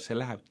kuulda, see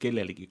läheb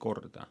kellelegi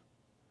korda.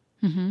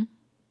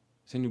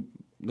 See on ju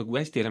nagu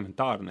hästi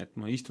elementaarne, et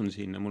ma istun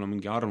siin ja mul on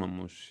mingi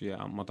arvamus ja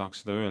ma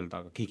tahaks seda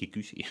öelda, aga keegi ei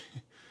küsi.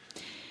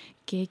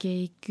 Keegi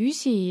ei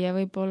küsi ja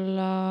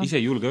võib-olla ise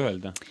ei julge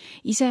öelda.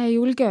 Ise ei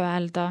julge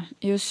öelda,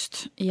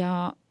 just,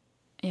 ja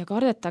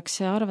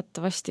kardetakse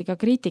arvatavasti ka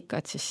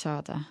kriitikat siis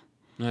saada.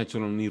 Et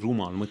sul on nii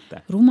rumal mõte.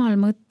 Rumal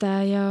mõte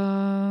ja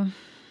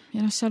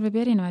seal võib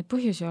erinevaid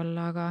põhjusi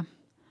olla,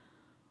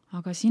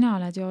 aga sina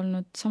oled ju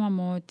olnud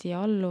samamoodi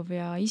alluv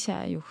ja ise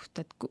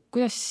juht, et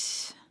kuidas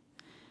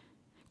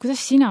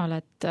sina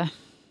oled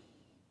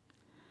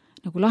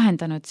nagu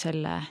lahendanud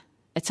selle,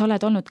 et sa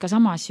oled olnud ka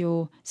samas ju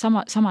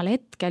samal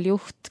hetkel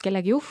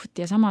kellegi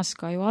juht ja samas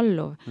ka ju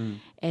alluv,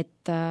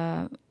 et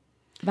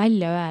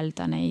välja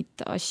öelda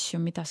neid asju,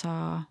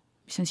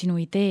 mis mis on sinu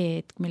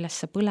ideed,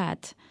 millest sa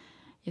põled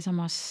ja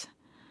samas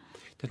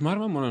ma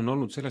arvan, ma olen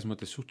olnud selles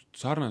mõttes suht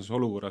sarnases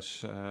olukorras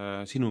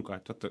sinuga,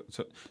 et vaata,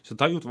 sa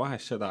tajud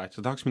vahest seda, et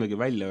sa tahaks midagi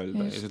välja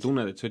öelda ja sa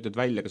tunned, et sa ütled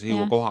välja, aga sa ei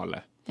jõua kohale.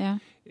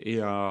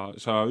 Ja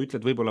sa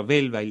ütled võib-olla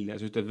veel välja,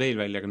 sa ütled veel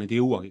välja, aga need ei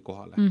jõuagi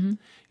kohale.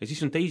 Ja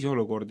siis on teisi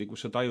olukordi,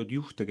 kus sa tajud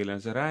juhte,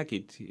 kellele sa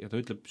räägid ja ta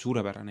ütleb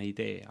suurepärane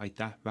idee,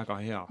 aitäh, väga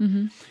hea.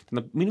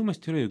 Minu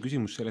meelest ei ole ju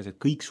küsimus selles, et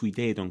kõik su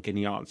ideed on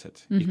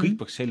geniaalsed ja kõik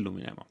peaks ellu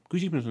minema.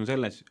 Küsimus on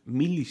selles,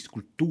 millist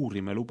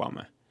kultuuri me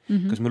lubame.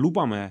 Kas me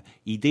lubame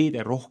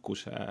ideede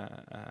rohkuse,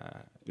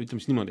 ütleme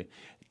siis niimoodi,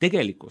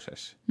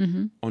 tegelikkuses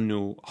on ju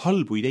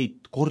halbu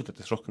ideid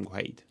kordades rohkem kui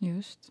häid.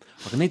 Just.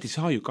 Aga need ei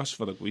saa ju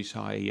kasvada, kui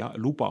sa ei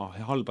luba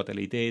halbadel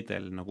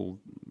ideedel nagu,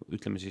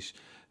 ütleme siis,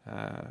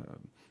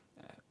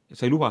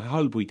 sa ei luba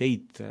halbu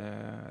ideid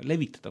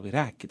levitada või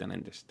rääkida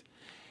nendest.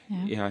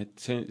 Ja et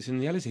see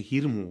on jälle see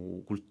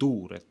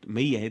hirmukultuur, et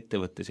meie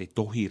ettevõttes ei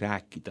tohi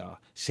rääkida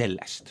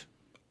sellest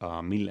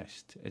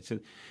millest. Et see,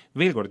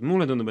 veel kord,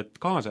 mulle tundub, et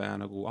kaasaja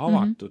nagu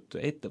avatud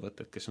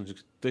ettevõtted, kes on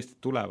tõesti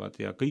tulevad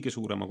ja kõige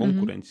suurema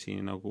konkurentsi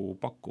nagu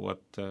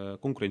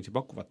konkurentsi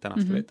pakuvad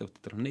tänastel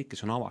ettevõtetel on need,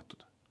 kes on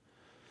avatud.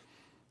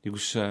 Ja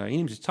kus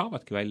inimesed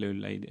saavadki välja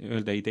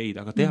öelda ideid,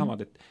 aga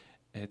teavad,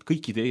 et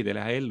kõik ideed ei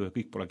lähe ellu ja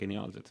kõik pole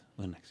geniaalsed,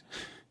 õnneks.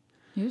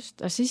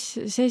 Just,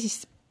 see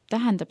siis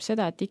tähendab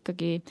seda, et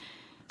ikkagi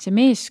see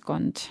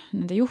meeskond,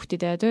 nende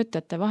juhtide ja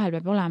töötajate vahel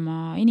peab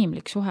olema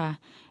inimlik suhe,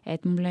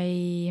 et mul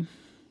ei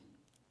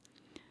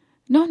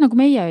nagu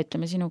meie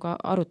ütleme sinuga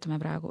arutame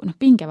praegu,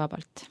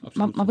 pingevabalt.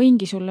 Ma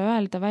võingi sulle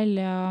öelda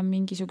välja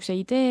mingisuguse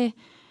idee,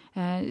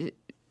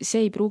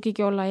 see ei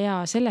pruugigi olla hea,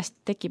 sellest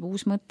tekib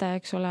uus mõte,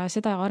 eks ole,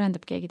 seda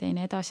arendab keegi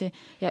teine edasi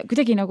ja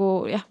kuidagi nagu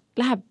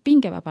läheb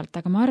pingevabalt,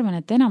 aga ma arvan,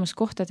 et enamus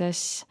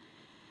kohtades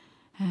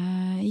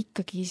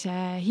ikkagi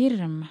see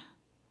hirm,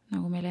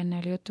 nagu meil enne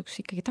oli jutuks,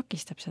 ikkagi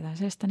takistab seda,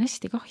 sellest on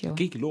hästi kahju.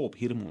 Keegi loob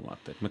hirmu,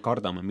 vaata, et me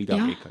kardame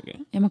midagi ikkagi.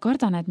 Ja ma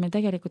kardan, et meil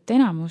tegelikult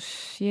enamus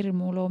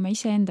hirmu loome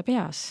ise enda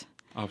peas.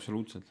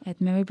 Absoluutselt. Et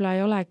me võib-olla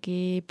ei olegi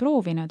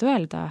proovinud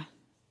öelda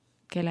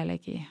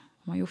kellelegi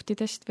oma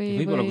juhtidest või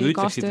võib-olla kui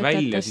ütleksid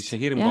välja, siis see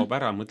hirm kaob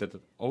ära, mõtled,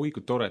 et oi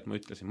kui tore, et ma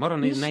ütlesin. Ma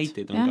arvan, neid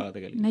näiteid on ka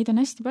tegelikult. Neid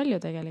on hästi palju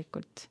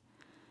tegelikult.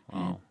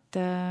 Wow. Et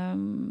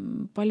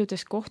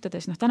paljudes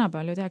kohtades,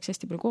 tänapäeval ju tehakse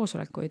hästi palju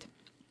koosolekuid,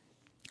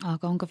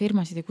 aga on ka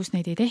firmasid, kus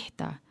neid ei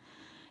tehta.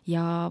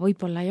 Ja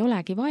võib-olla ei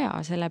olegi vaja,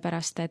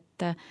 sellepärast,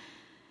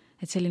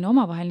 et selline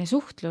omavaheline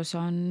suhtlus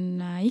on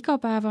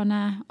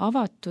igapäevane,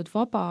 avatud,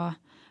 vaba.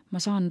 Ma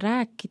saan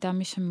rääkida,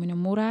 mis on minu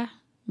mure,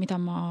 mida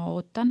ma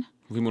ootan.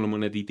 Või mul on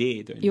mõned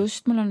ideed.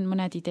 Just, mul on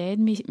mõned ideed,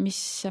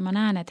 mis ma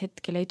näen, et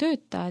hetkel ei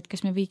tööta, et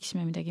kas me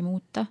võiksime midagi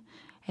muuta.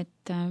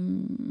 Et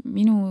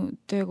minu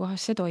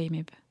töökohas see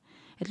toimib.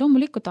 Et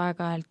loomulikult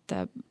aeg-ajalt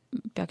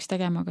peaks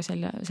tegema ka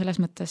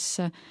selles mõttes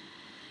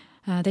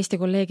teiste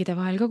kolleegide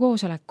vahel ka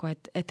koosoleku,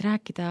 et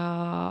rääkida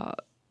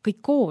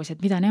kõik koos,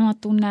 et mida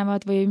nemad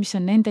tunnevad või mis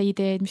on nende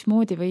ideed,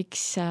 mismoodi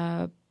võiks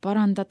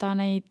parandada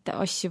neid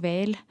asju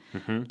veel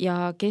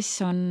ja kes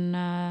on,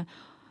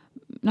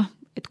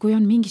 et kui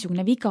on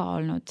mingisugune viga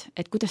olnud,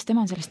 et kuidas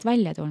tema on sellest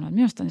välja tulnud,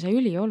 minust on see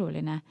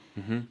ülioluline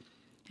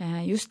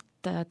just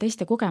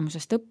teiste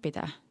kogemusest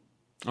õppida.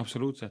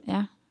 Absoluutselt.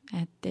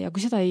 Ja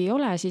kui seda ei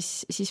ole,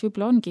 siis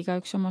võib-olla ongi ka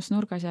üks omas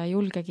nurgas ja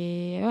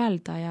julgegi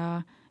öelda ja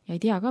ei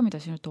tea ka, mida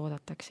sinult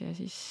oodatakse ja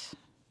siis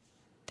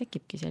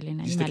tekibki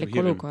selline imelik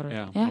olukord.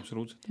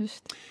 Absoluutselt.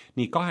 Just.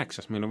 Nii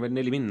 8, meil on veel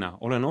 4 minna.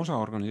 Olen osa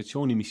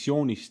organisatsiooni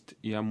missioonist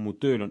ja mu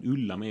tööl on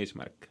üllam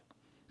eesmärk.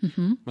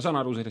 Ma saan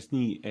aru sellest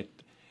nii,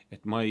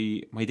 et ma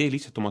ei tee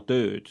lihtsalt oma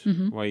tööd,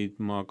 vaid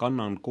ma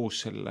kannan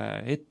koos selle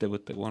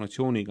ettevõtte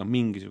organisatsiooniga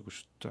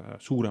mingisugust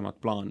suuremat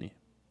plaani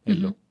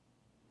ellu.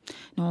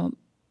 No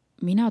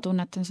mina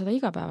tunnetan seda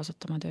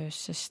igapäevaselt oma töös,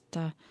 sest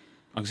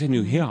aga see on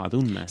ju hea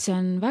tunne. See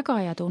on väga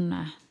hea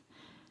tunne.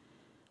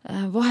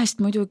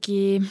 Vahest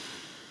muidugi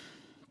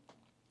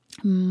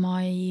ma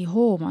ei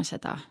hooma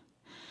seda.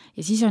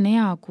 Ja siis on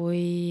hea,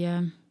 kui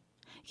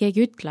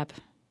keegi ütleb.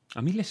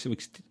 Aga millest see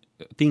võiks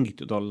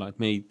tingitud olla, et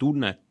me ei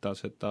tunneta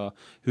seda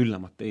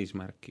üllamat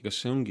eesmärki?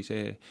 Kas see ongi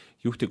see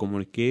juhti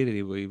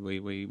kommunikeeri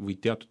või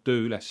teatud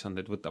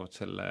tööülesanded võtavad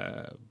selle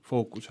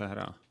fookuse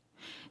ära?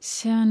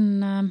 See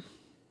on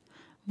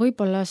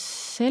võib-olla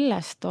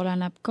sellest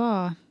oleneb ka,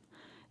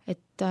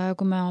 et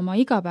kui me oma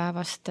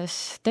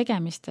igapäevastes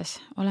tegemistes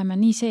oleme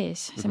nii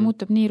sees, see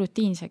muutub nii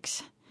rutiinseks,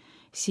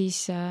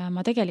 siis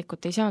ma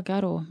tegelikult ei saagi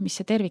aru, mis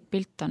see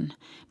tervikpilt on.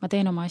 Ma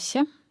teen oma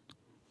asja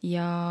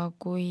ja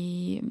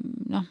kui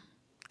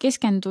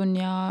keskendun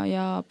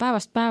ja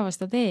päevast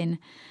päevast teen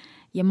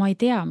ja ma ei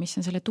tea, mis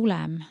on selle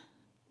tulem.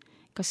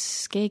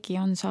 Kas keegi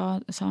on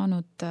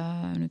saanud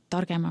nüüd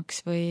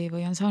targemaks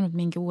või on saanud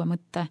mingi uue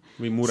mõtte.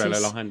 Või murele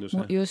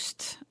lahenduse.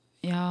 Just.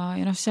 Ja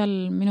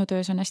seal minu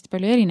töös on hästi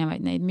palju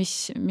erinevaid neid,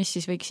 mis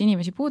siis võiks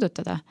inimesi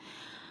puudutada.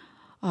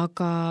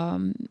 Aga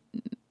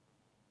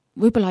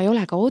võib-olla ei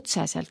ole ka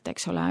otseselt,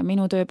 eks ole,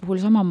 minu töö puhul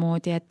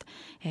samamoodi,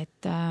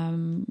 et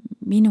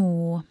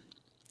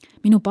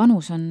minu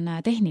panus on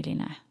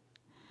tehniline.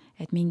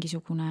 et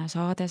mingisugune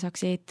saade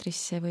saaks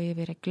eetrisse või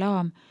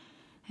reklaam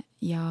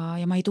ja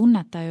ma ei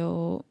tunneta ju,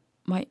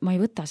 ma ei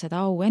võta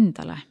seda au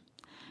endale.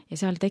 Ja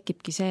seal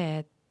tekibki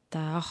see, et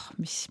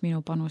mis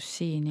minu panus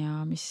siin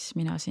ja mis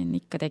mina siin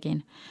ikka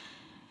tegin.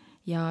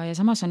 Ja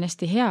samas on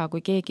hästi hea,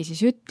 kui keegi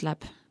siis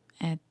ütleb,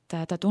 et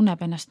ta tunneb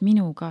ennast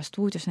minuga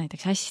stuudios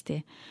näiteks hästi.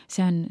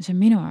 See on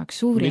minu jaoks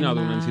suurim mina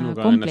tunnen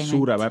sinuga kompliment. Ennast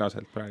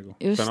suurepäraselt praegu.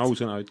 See on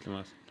ausõna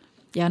ütlemas.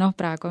 Ja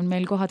praegu on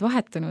meil kohad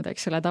vahetunud,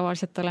 eks ole,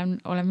 tavaliselt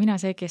olen mina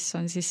see, kes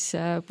on siis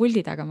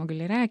puldi taga, ma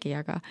küll ei räägi,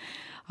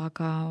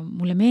 aga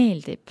mulle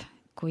meeldib,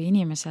 kui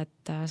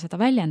inimesed seda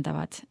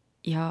väljendavad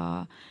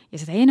ja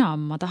seda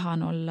enam ma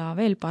tahan olla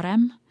veel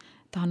parem,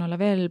 tahan olla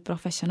veel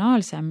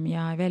professionaalsem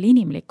ja veel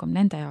inimlikum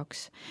nende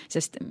jaoks,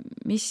 sest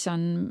mis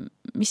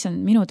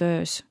on minu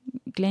töös,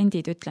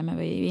 kliendid ütleme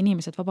või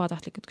inimesed,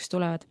 vabatahtlikud, kes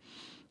tulevad,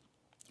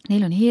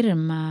 neil on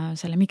hirm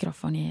selle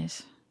mikrofoni ees,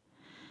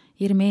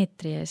 hirm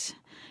eetri ees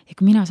ja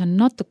kui mina saan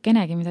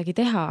natukenegi midagi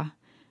teha,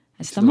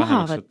 seda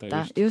maha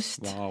võtta,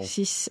 wow.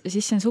 siis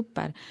see on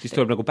super. Siis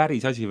tuleb nagu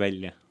päris asi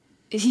välja.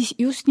 Ja siis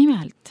just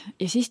nimelt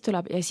ja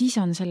siis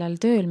on sellel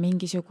tööl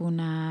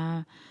mingisugune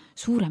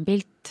suurem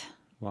pilt.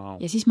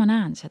 Wow. Ja siis ma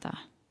näen seda.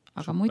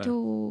 Aga muidu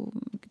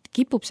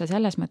kipub see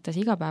selles mõttes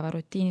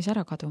igapäevarutiinis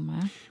ära kaduma,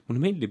 jah?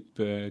 Mulle meeldib,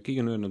 keegi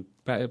on öelnud,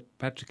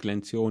 Patrick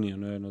Lencioni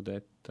on öelnud,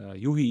 et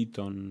juhid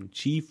on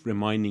chief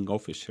reminding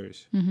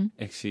officers.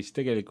 Ehk siis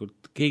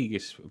tegelikult keegi,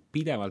 kes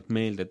pidevalt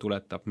meelde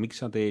tuletab,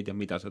 miks sa teed ja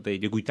mida sa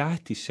teed ja kui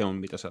tähtis see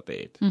on, mida sa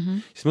teed.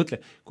 Siis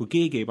mõtle, kui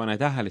keegi ei pane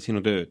tähele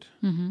sinu tööd,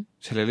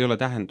 sellel ei ole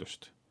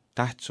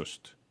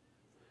tähtsust,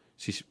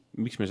 siis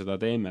miks me seda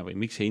teeme või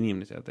miks see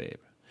inimene seda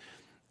teeb?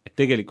 Et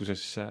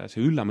tegelikkuses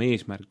see üllame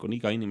eesmärk on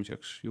iga inimese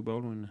jaoks jube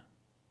oluline.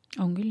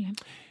 On küll, jah.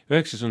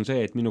 9 on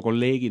see, et minu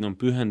kolleegid on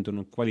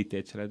pühendunud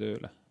kvaliteetsele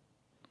tööle.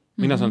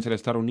 Mina saan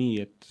sellest aru nii,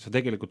 et sa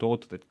tegelikult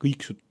ootad, et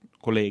kõik su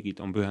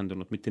kolleegid on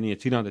pühendunud, mitte nii,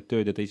 et sina teed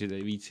tööd ja teised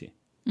ei viitsi.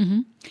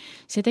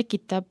 See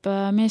tekitab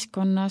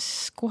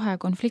meeskonnas kohe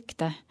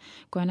konflikte,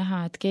 kui on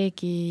näha, et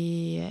keegi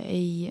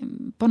ei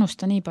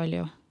panusta nii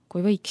palju,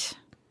 kui võiks.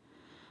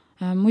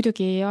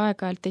 Muidugi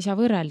aeg-ajalt ei saa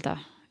võrrelda,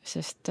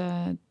 sest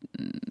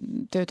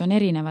tööd on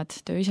erinevad,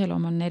 töö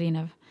iseloom on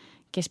erinev,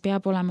 kes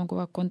peab olema kogu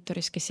aeg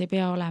kontoris, kes ei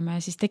pea olema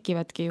ja siis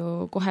tekivadki ju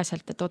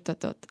koheselt, et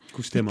oot.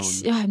 Kus tema on?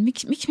 Jah, et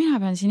miks mina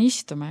pean siin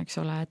istuma, eks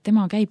ole, et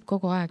tema käib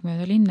kogu aeg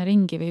mööda linna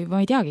ringi või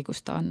ma ei teagi,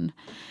 kus ta on.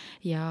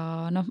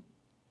 Ja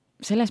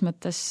selles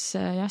mõttes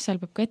jah,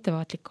 seal peab ka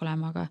ettevaatlik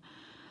olema,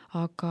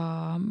 aga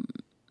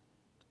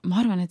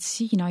ma arvan, et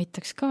siin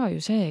aitaks ka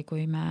ju see,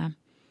 kui me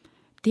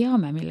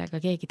teame,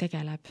 millega keegi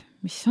tegeleb,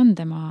 mis on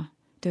tema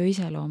töö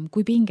iseloom,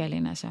 kui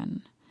pingeline see on.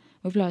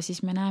 Võib-olla siis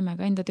me näeme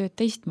ka enda tööd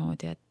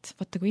teistmoodi, et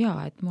vaata kui hea,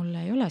 et mul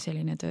ei ole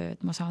selline töö,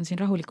 et ma saan siin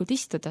rahulikult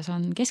istuda,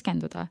 saan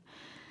keskenduda.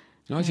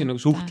 No asi on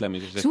nagu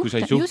suhtlemises, et kui sa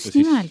ei suhtle, just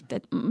nimelt,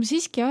 et ma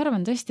siiski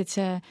arvan tõesti, et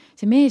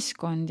see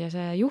meeskond ja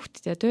see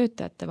juhtide ja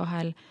töötajate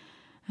vahel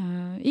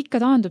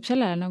ikka taandub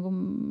sellele, nagu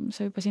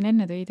sa juba siin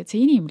enne tõid, et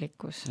see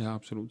inimlikkus. Jaa,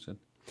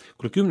 absoluutselt.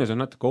 Kuule, 10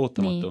 on natuke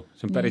ootamatu,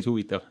 see on päris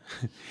huvitav.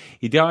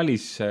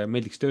 Ideaalis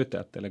meeldiks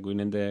töötajatele, kui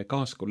nende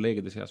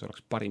kaaskolleegide seas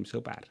oleks parim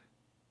sõber.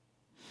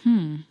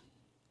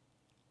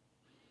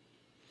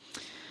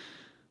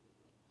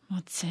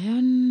 Vot see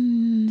on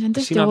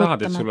tõesti sina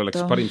tahad, et sul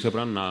oleks parim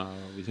sõbranna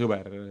või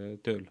sõber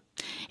tööl?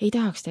 Ei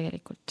tahaks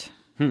tegelikult.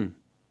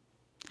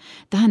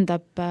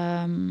 Tähendab,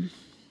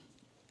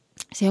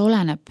 see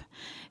oleneb,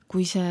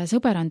 kui see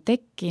sõber on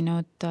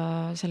tekkinud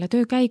selle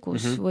töö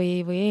käigus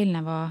või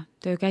eelneva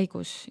töö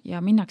käigus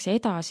ja minnakse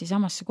edasi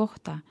samasse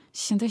kohta,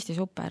 siis on tõesti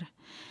super.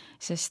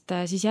 Sest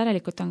siis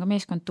järelikult on ka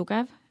meeskond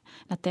tugev,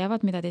 nad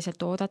teavad, mida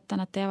teiselt oodata,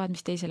 nad teavad,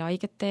 mis teisele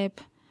haiget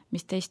teeb,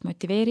 mis teist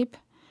motiveerib.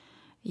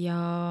 Ja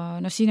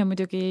siin on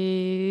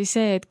muidugi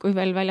see, et kui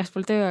veel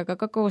väljaspool tööaega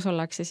ka koos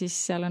ollakse, siis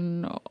seal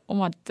on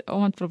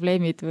omad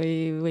probleemid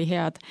või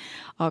head.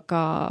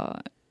 Aga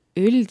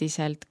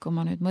üldiselt, kui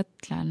ma nüüd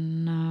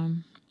mõtlen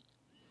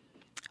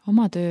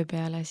oma töö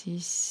peale,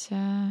 siis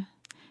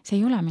see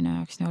ei ole minu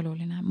jaoks nii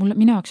oluline.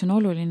 Minu jaoks on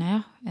oluline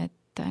jah,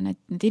 et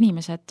need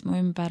inimesed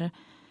mu ümber,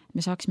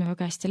 me saaksime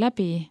väga hästi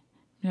läbi,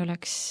 meil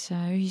oleks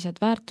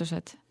ühised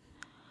väärtused,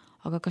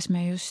 aga kas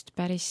me just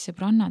päris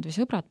sõbrannad või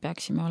sõbrad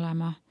peaksime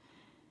olema,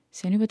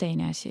 see on juba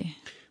teine asi.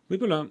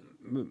 Võib-olla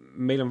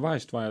meil on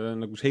vahest vaja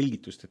nagu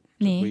selgitust, et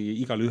või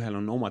igal ühel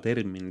on oma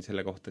termin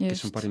selle kohta, et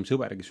kes on parim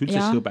sõber, kes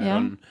üldse sõber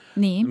on.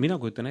 Mina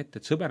kujutan ette,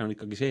 et sõber on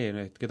ikkagi see,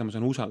 et keda ma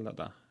saan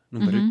usaldada.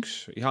 Number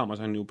 1, ma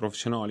saan ju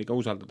professionaali ka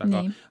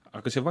usaldada,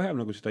 aga see vajab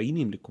nagu seda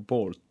inimlikku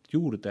poolt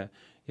juurde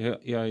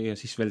ja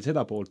siis veel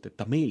seda poolt, et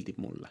ta meeldib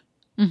mulle.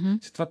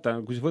 Sest vaata,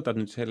 kui sa võtad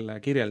nüüd selle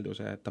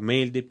kirjelduse, et ta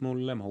meeldib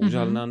mulle, ma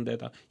usaldan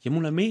teda ja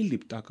mulle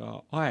meeldib taga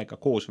aega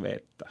koos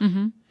veeta,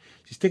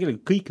 siis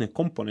tegelikult kõik need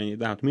komponendid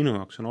lähevad minu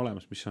jaoks on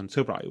olemas, mis on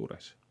sõbra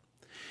juures.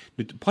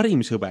 Nüüd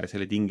parim sõber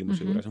selle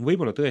tingimuse juures on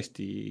võib-olla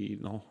tõesti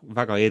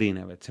väga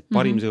erinev, et see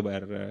parim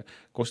sõber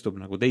kostub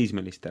nagu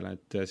teismelistele,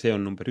 et see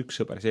on number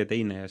 1 sõber, see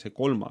teine ja see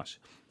 3.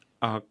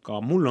 Aga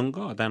mul on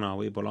ka täna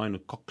võib-olla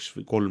ainult 2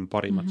 või 3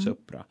 parimat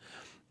sõpra.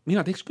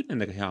 Mina teeks küll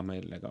nendega hea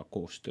meelega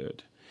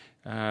koostööd.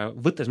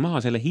 võttes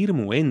maha selle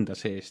hirmu enda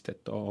seest,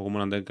 et kui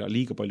mul on teiega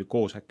liiga palju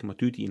koos, äkki ma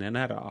tüdinen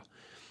ära.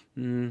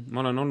 Ma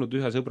olen olnud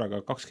ühe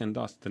sõbraga 20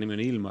 aastat, ta nimi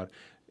on Ilmar,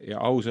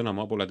 ja ausõna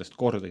ma pole tast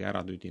kordagi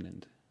ära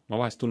tüdinenud. Ma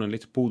vahest tunnen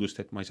lihtsalt puudust,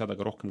 et ma ei saa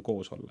temaga rohkem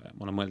koos olla ja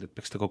ma olen mõelnud, et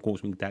peaks temaga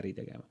koos mingit äri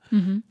tegema.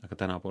 Aga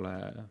täna pole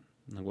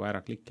nagu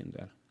ära klikkinud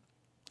veel.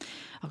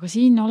 Aga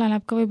siin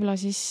oleneb ka võib-olla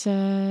siis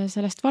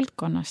sellest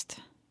valdkonnast.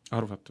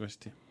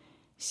 Arvatavasti.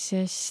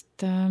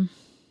 Sest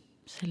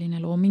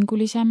selline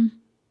loomingulisem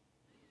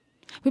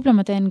võib-olla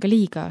ma teen ka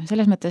liiga,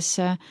 selles mõttes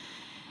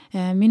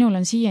minul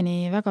on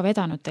siiani väga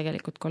vedanud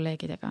tegelikult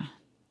kolleegidega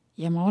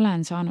ja ma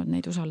olen saanud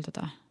neid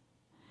usaldada.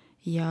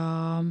 Ja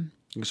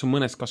kas on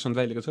mõnest kasvanud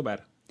välja ka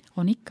sõber?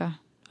 On ikka.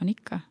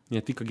 Nii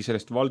et ikkagi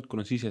sellest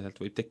valdkonna siseselt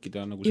võib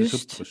tekkida nagu see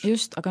sõprus.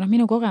 Just, aga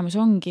minu kogemus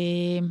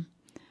ongi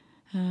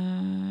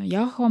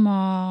oma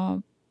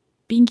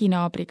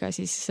pinginaabriga,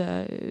 siis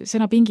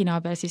sõna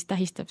pinginaaber siis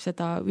tähistab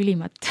seda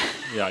ülimat.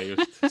 Ja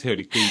just, see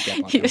oli kõige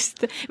parem.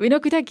 Just, või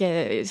kuidagi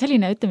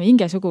selline, ütleme,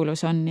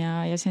 ingesugulus on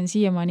ja see on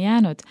siiamaani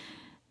jäänud.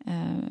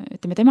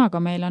 Ütleme, temaga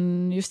meil on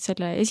just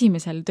selle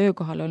esimesel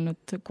töökohal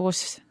olnud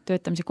koos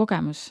töötamise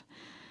kogemus.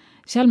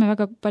 Seal me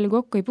väga palju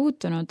kokku ei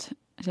puutunud,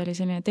 see oli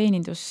selline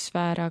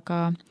teenindussfäär,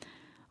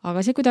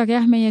 aga see kuidagi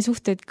meie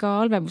suhteid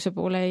ka halvemuse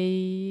poole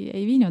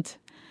ei viinud.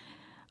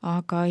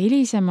 Aga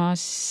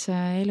hilisemas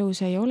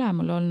elus ei ole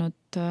mul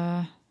olnud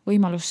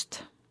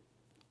võimalust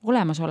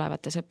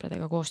olemasolevate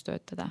sõpradega koos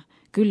töötada.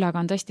 Küll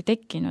aga on tõesti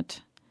tekkinud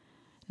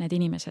need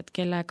inimesed,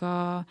 kellega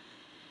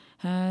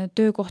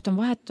töökoht on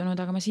vahetunud,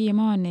 aga ma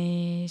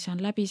siiamaani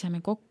saan läbi, saame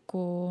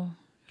kokku,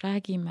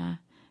 räägime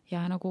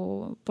ja nagu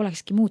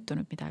polekski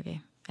muutunud midagi.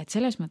 Et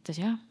selles mõttes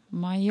jah,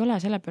 ma ei ole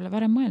selle peale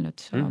varem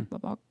mõelnud.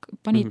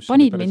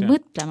 Panid mind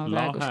mõtlema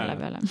praegu selle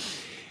peale.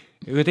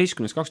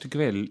 11, 2 tükki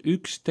veel,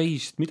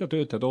 11, mida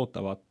töötajad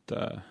ootavad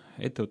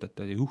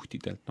ettevõtete ja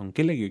juhtidelt, on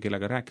kellegi,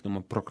 kellega rääkida oma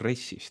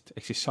progressist,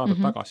 ehk siis saada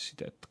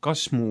tagasiside, et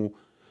kas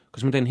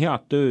ma teen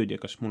head tööd ja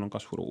kas mul on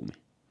kasvuruumi.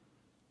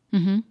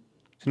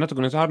 See on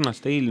natukene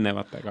sarnast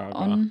eelnevatega.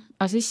 On,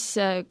 aga siis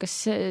kas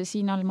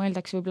siin all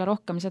mõeldakse võib-olla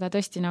rohkem seda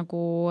tõesti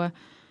nagu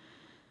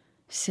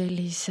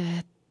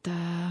sellised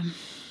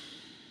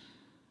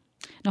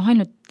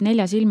ainult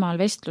 4 silma all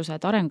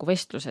vestlused,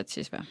 arenguvestlused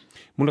siis või?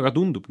 Mulle ka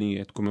tundub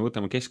nii, et kui me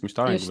võtame keskmist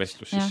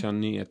arenguvestlust, siis see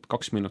on nii, et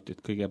 2 minutit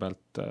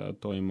kõigepealt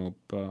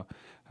toimub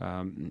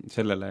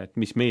sellele, et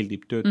mis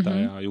meeldib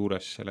töötaja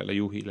juures sellele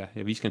juhile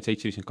ja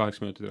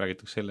 57-58 minutit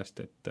räägitakse sellest,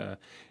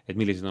 et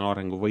millised on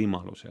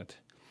arenguvõimalused.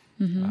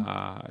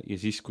 Ja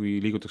siis, kui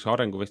liigutakse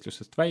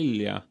arenguvestlustest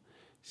välja,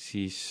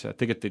 siis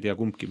tegelikult ei tea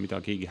kumbki, mida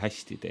keegi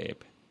hästi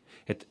teeb.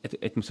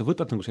 Et sa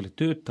võtad nagu selle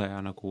töötaja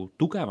nagu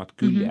tugevad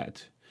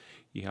küljed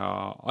ja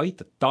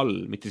aitad tal,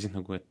 mitte siis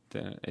nagu,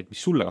 et mis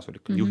sulle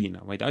kasulik on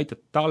juhina, vaid aitad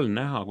tal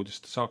näha,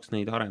 kuidas ta saaks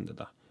neid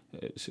arendada.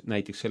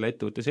 Näiteks selle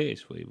ettevõtte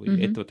sees või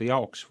ettevõtte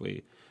jaoks või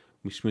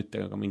mis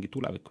mõttega ka mingi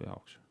tuleviku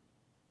jaoks.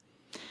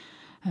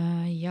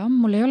 Ja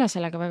mul ei ole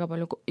sellega väga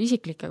palju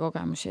isiklikke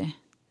kogemusi,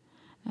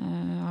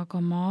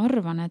 aga ma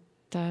arvan,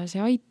 et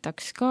see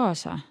aitaks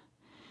kaasa,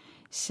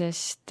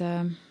 sest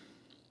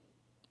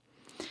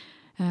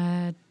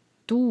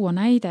tuua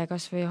näide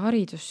kas või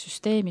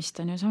haridussüsteemist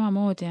on ju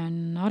samamoodi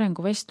on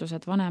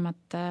arenguvestlused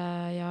vanemate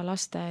ja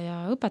laste ja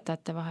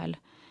õpetajate vahel.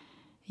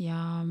 Ja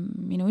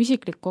minu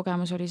isiklik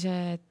kogemus oli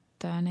see,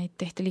 et neid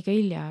tehti liiga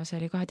hilja, see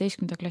oli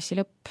 12. klassi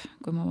lõpp,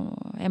 kui mu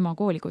ema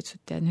kooli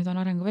kutsuti, et nüüd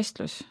on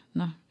arenguvestlus.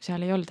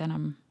 Seal ei olnud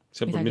enam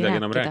midagi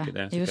enam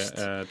rääkida.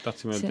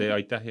 Tahtsime öelda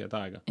aitäh ja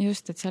aega.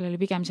 Just, et seal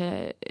oli pigem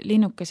see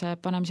linnukese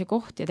panemise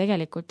koht ja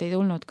tegelikult ei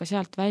tulnud ka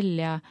sealt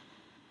välja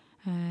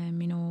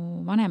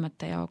minu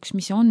vanemate jaoks,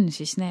 mis on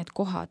siis need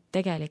kohad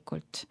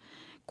tegelikult,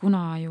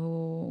 kuna ju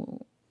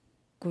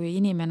kui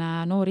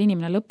noor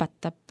inimene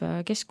lõpetab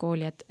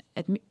keskkooli,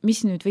 et mis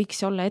nüüd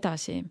võiks olla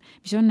edasi,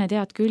 mis on need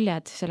head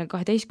küljed selle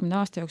 12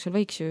 aasta jooksul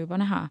võiks ju juba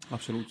näha.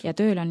 Ja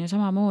tööl on ju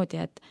samamoodi,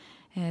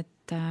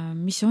 et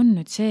mis on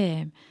nüüd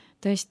see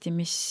tõesti,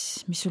 mis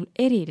sul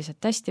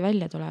eriliselt hästi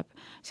välja tuleb.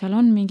 Seal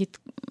on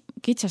mingid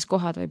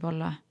kitsaskohad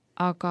võib-olla,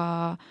 aga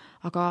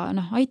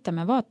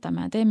aitame,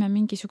 vaatame, teeme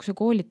mingisuguse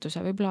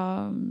koolituse,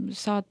 võib-olla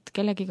saad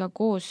kellegiga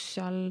koos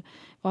seal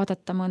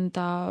vaadata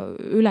mõnda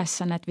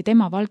ülesannet või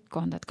tema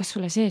valdkonda, et kas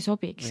sulle see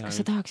sobiks,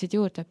 kas sa tahaksid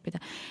juurde õppida.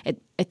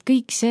 Et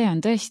kõik see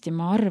on tõesti,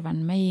 ma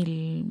arvan, meil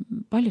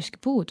paljuski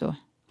puudu.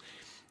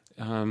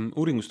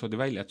 Uuringust toodi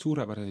välja, et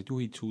suurepärased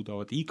juhid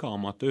suudavad iga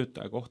oma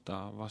töötaja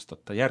kohta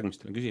vastata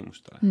järgmistele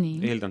küsimustele.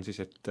 Eeldan siis,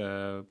 et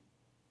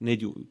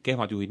need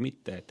kehvad juhid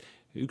mitte, et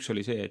üks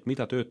oli see, et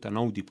mida töötaja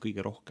naudib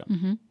kõige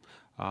rohkem.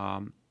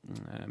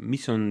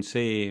 Mis on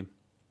see,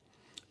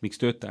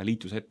 miks töötaja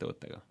liitus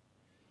ettevõttega?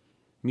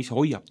 Mis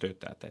hoiab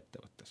töötajate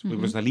ettevõttes?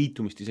 Võib-olla seda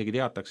liitumist isegi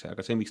teatakse,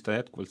 aga see, miks ta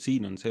jätkuvalt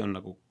siin on, see on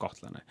nagu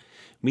kahtlane.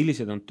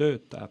 Millised on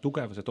töötaja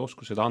tugevused,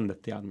 oskused,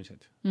 anded,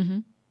 teadmised?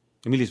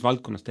 Ja millises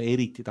valdkonnas ta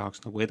eriti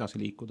tahaks nagu edasi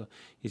liikuda?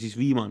 Ja siis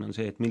viimane on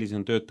see, et millised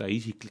on töötaja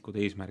isiklikud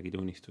eesmärgid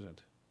ja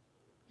unistused?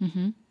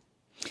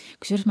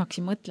 Kusjuures ma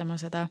hakkasin mõtlema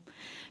seda,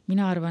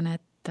 mina arvan,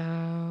 et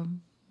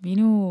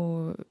minu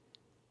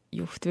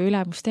juht või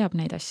ülemus teab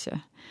neid asju.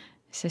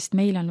 sest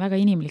meil on väga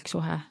inimlik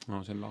suhe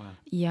see on lahe.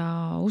 Ja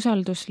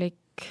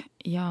usalduslik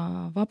ja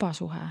vaba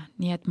suhe,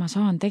 nii et ma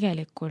saan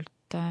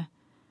tegelikult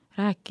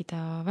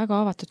rääkida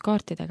väga avatud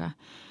kaartidega.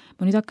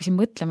 Ma nüüd hakkasin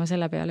mõtlema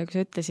selle peale, kui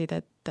sa ütlesid,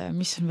 et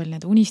mis on veel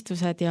need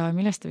unistused ja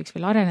millest võiks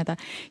veel areneda,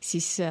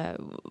 siis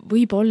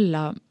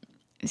võib-olla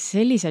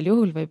sellisel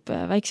juhul võib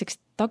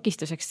väikseks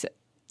takistuseks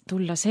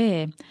tulla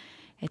see,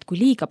 et kui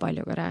liiga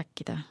palju ka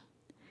rääkida,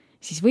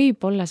 siis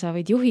võib-olla sa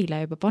võid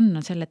juhile juba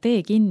panna selle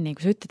tee kinni,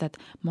 kui sa ütled,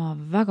 et ma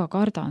väga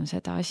kardan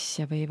seda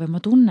asja või ma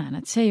tunnen,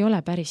 et see ei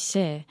ole päris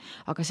see.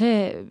 Aga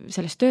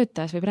selles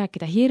töötajas võib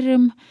rääkida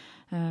hirm,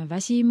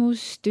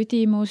 väsimus,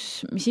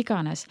 tüdimus, mis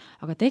iganes,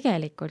 aga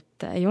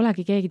tegelikult ei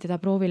olegi keegi teda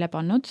proovile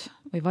pannud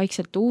või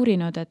vaikselt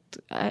uurinud, et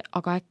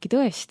aga äkki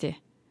tõesti,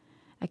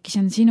 äkki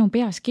see on sinu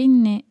peas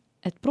kinni,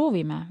 et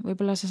proovime,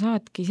 võib-olla sa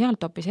saadki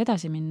sealt hoopis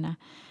edasi minna.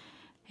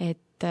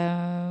 Et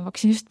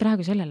hakkasin just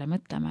praegu sellele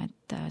mõtlema,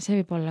 et see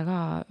võib olla ka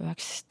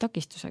üheks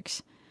takistuseks.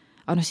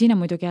 Aga siin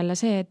on muidugi jälle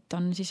see, et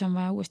siis on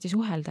vaja uuesti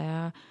suhelda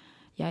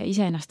ja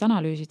iseennast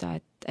analüüsida,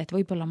 et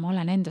võib-olla ma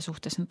olen enda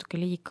suhtes natuke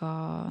liiga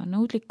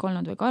nõudlik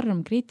olnud või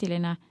karm,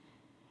 kriitiline,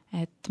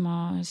 et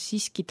ma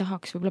siiski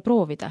tahaks võib-olla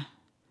proovida.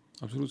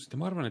 Absoluutselt, ja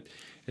ma arvan,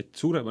 et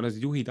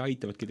suurepärased juhid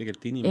aitavadki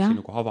tegelikult inimesi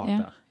nagu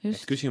avada.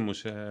 Et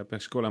küsimus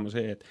peakski olema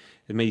see, et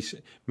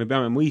me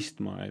peame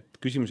mõistma, et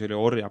küsimus ei ole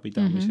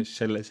orjapidamises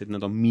selles, et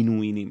nad on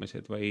minu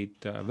inimesed,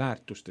 vaid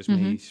väärtustes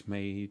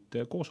meid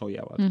koos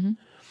hoiavad.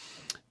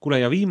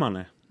 Kuule, ja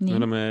viimane, me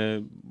oleme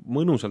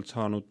mõnusalt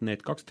saanud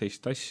need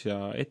 12 asja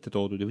ette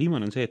toodud ja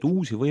viimane on see, et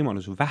uusi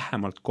võimalusi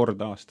vähemalt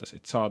kord aastas,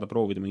 et saada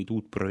proovida mingit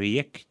uut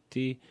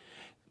projekti,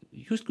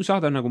 just kui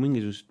saada nagu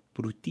mingisugust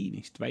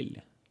rutiinist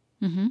välja.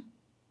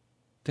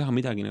 Teha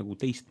midagi nagu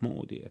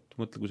teistmoodi, et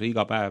mõtle, kui sa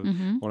iga päev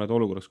oled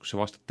olukorras, kus sa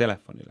vastad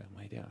telefonile,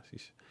 ma ei tea,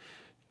 siis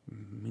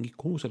mingi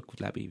koosolekud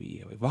läbi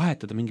viia või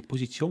vahetada mingit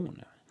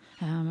positsioone.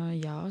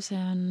 Ja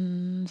see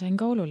on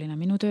ka oluline.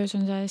 Minu töös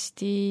on see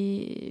hästi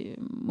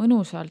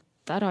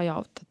mõnusalt ära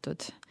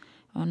jaotatud.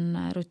 On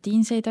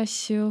rutiinseid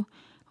asju,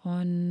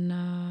 on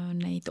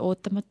neid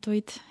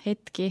ootamatuid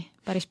hetki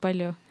päris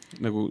palju.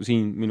 Nagu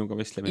siin minuga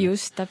vestlemine.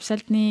 Just,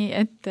 täpselt nii,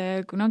 et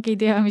kunagi ei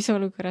tea, mis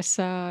olukorras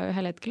sa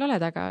ühel hetkel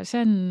oled, aga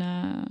see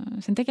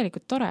on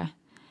tegelikult tore.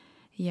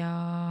 Ja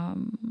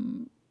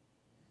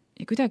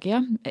kuidagi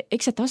jah,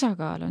 eks see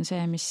tasakaal on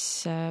see, mis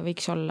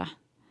võiks olla.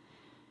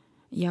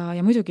 Ja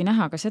muidugi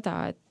näha ka seda,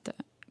 et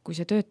kui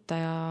see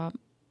töötaja,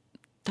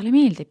 talle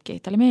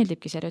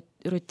meeldibki see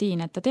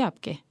rutiin, et ta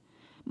teabki.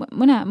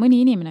 Mõni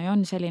inimene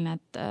on selline,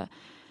 et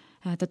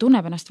ta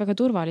tunneb ennast väga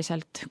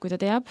turvaliselt, kui ta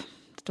teab,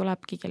 ta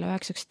tulebki kella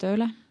 9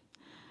 tööle,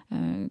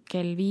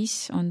 kell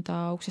 5 on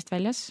ta uksest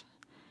väljas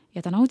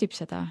ja ta naudib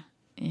seda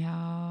ja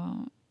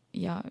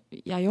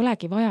ei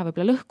olegi vaja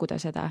võib-olla lõhkuda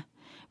seda.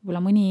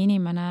 Võib-olla mõni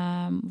inimene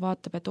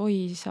vaatab, et oi,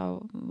 sa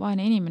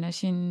vaene inimene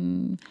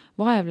siin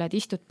vaevled,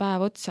 istud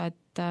päev otsa,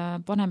 et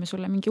paneme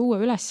sulle mingi uue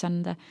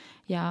ülesande.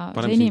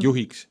 Paneme sind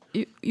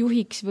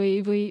juhiks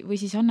või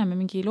siis anname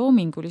mingi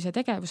loomingulise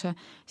tegevuse,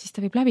 siis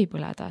ta võib läbi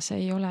põleda,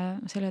 see ei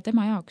ole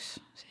tema jaoks.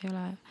 See ei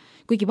ole,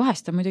 kuigi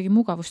vahest on muidugi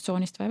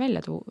mugavustsoonist vaja välja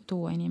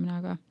tuua inimene,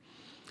 aga...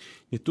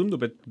 Nii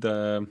tundub, et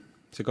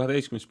see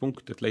 12.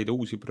 punkt, et leida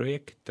uusi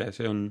projekte,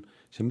 see on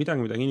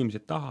midagi, mida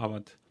inimesed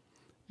tahavad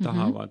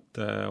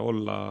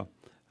olla,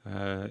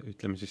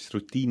 ütleme siis,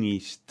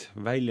 rutiinist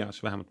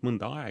väljas vähemalt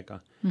mõnda aega.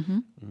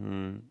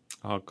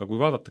 Aga kui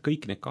vaadata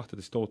kõik need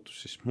 12 ootust,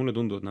 siis mulle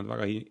tunduvad nad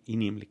väga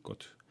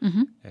inimlikud.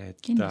 Et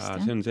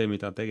kindlasti, see on see,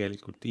 mida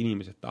tegelikult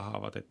inimesed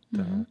tahavad,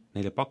 et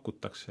neile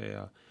pakutakse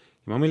ja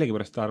ma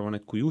millegipärast arvan,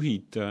 et kui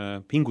juhid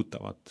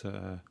pingutavad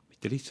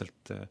mitte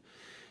lihtsalt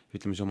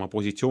ütleme oma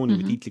positsiooni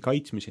või tiitli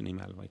kaitsmise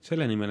nimel, vaid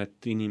selle nimel,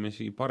 et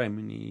inimesi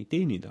paremini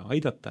teenida,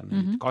 aidata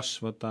neid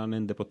kasvada,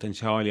 nende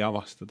potentsiaali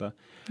avastada.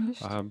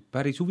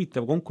 Päris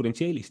huvitav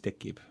konkurentsieelis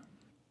tekib.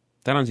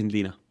 Tänan sind,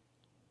 Liina.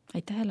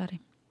 Aitäh, Elari.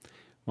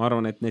 Ma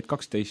arvan, et need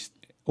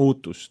 12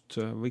 ootust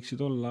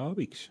võiksid olla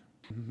abiks.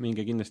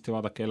 Minge kindlasti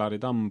vaadake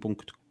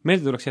elaritam.com.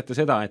 Meelde tuleks jätta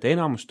seda, et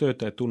enamus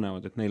töötajad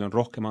tunnevad, et neil on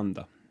rohkem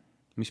anda,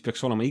 mis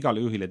peaks olema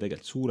igale juhile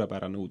tegelikult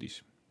suurepärane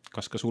uudis.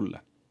 Kas ka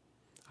sulle?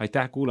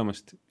 Aitäh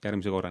kuulamast,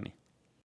 järgmise korrani!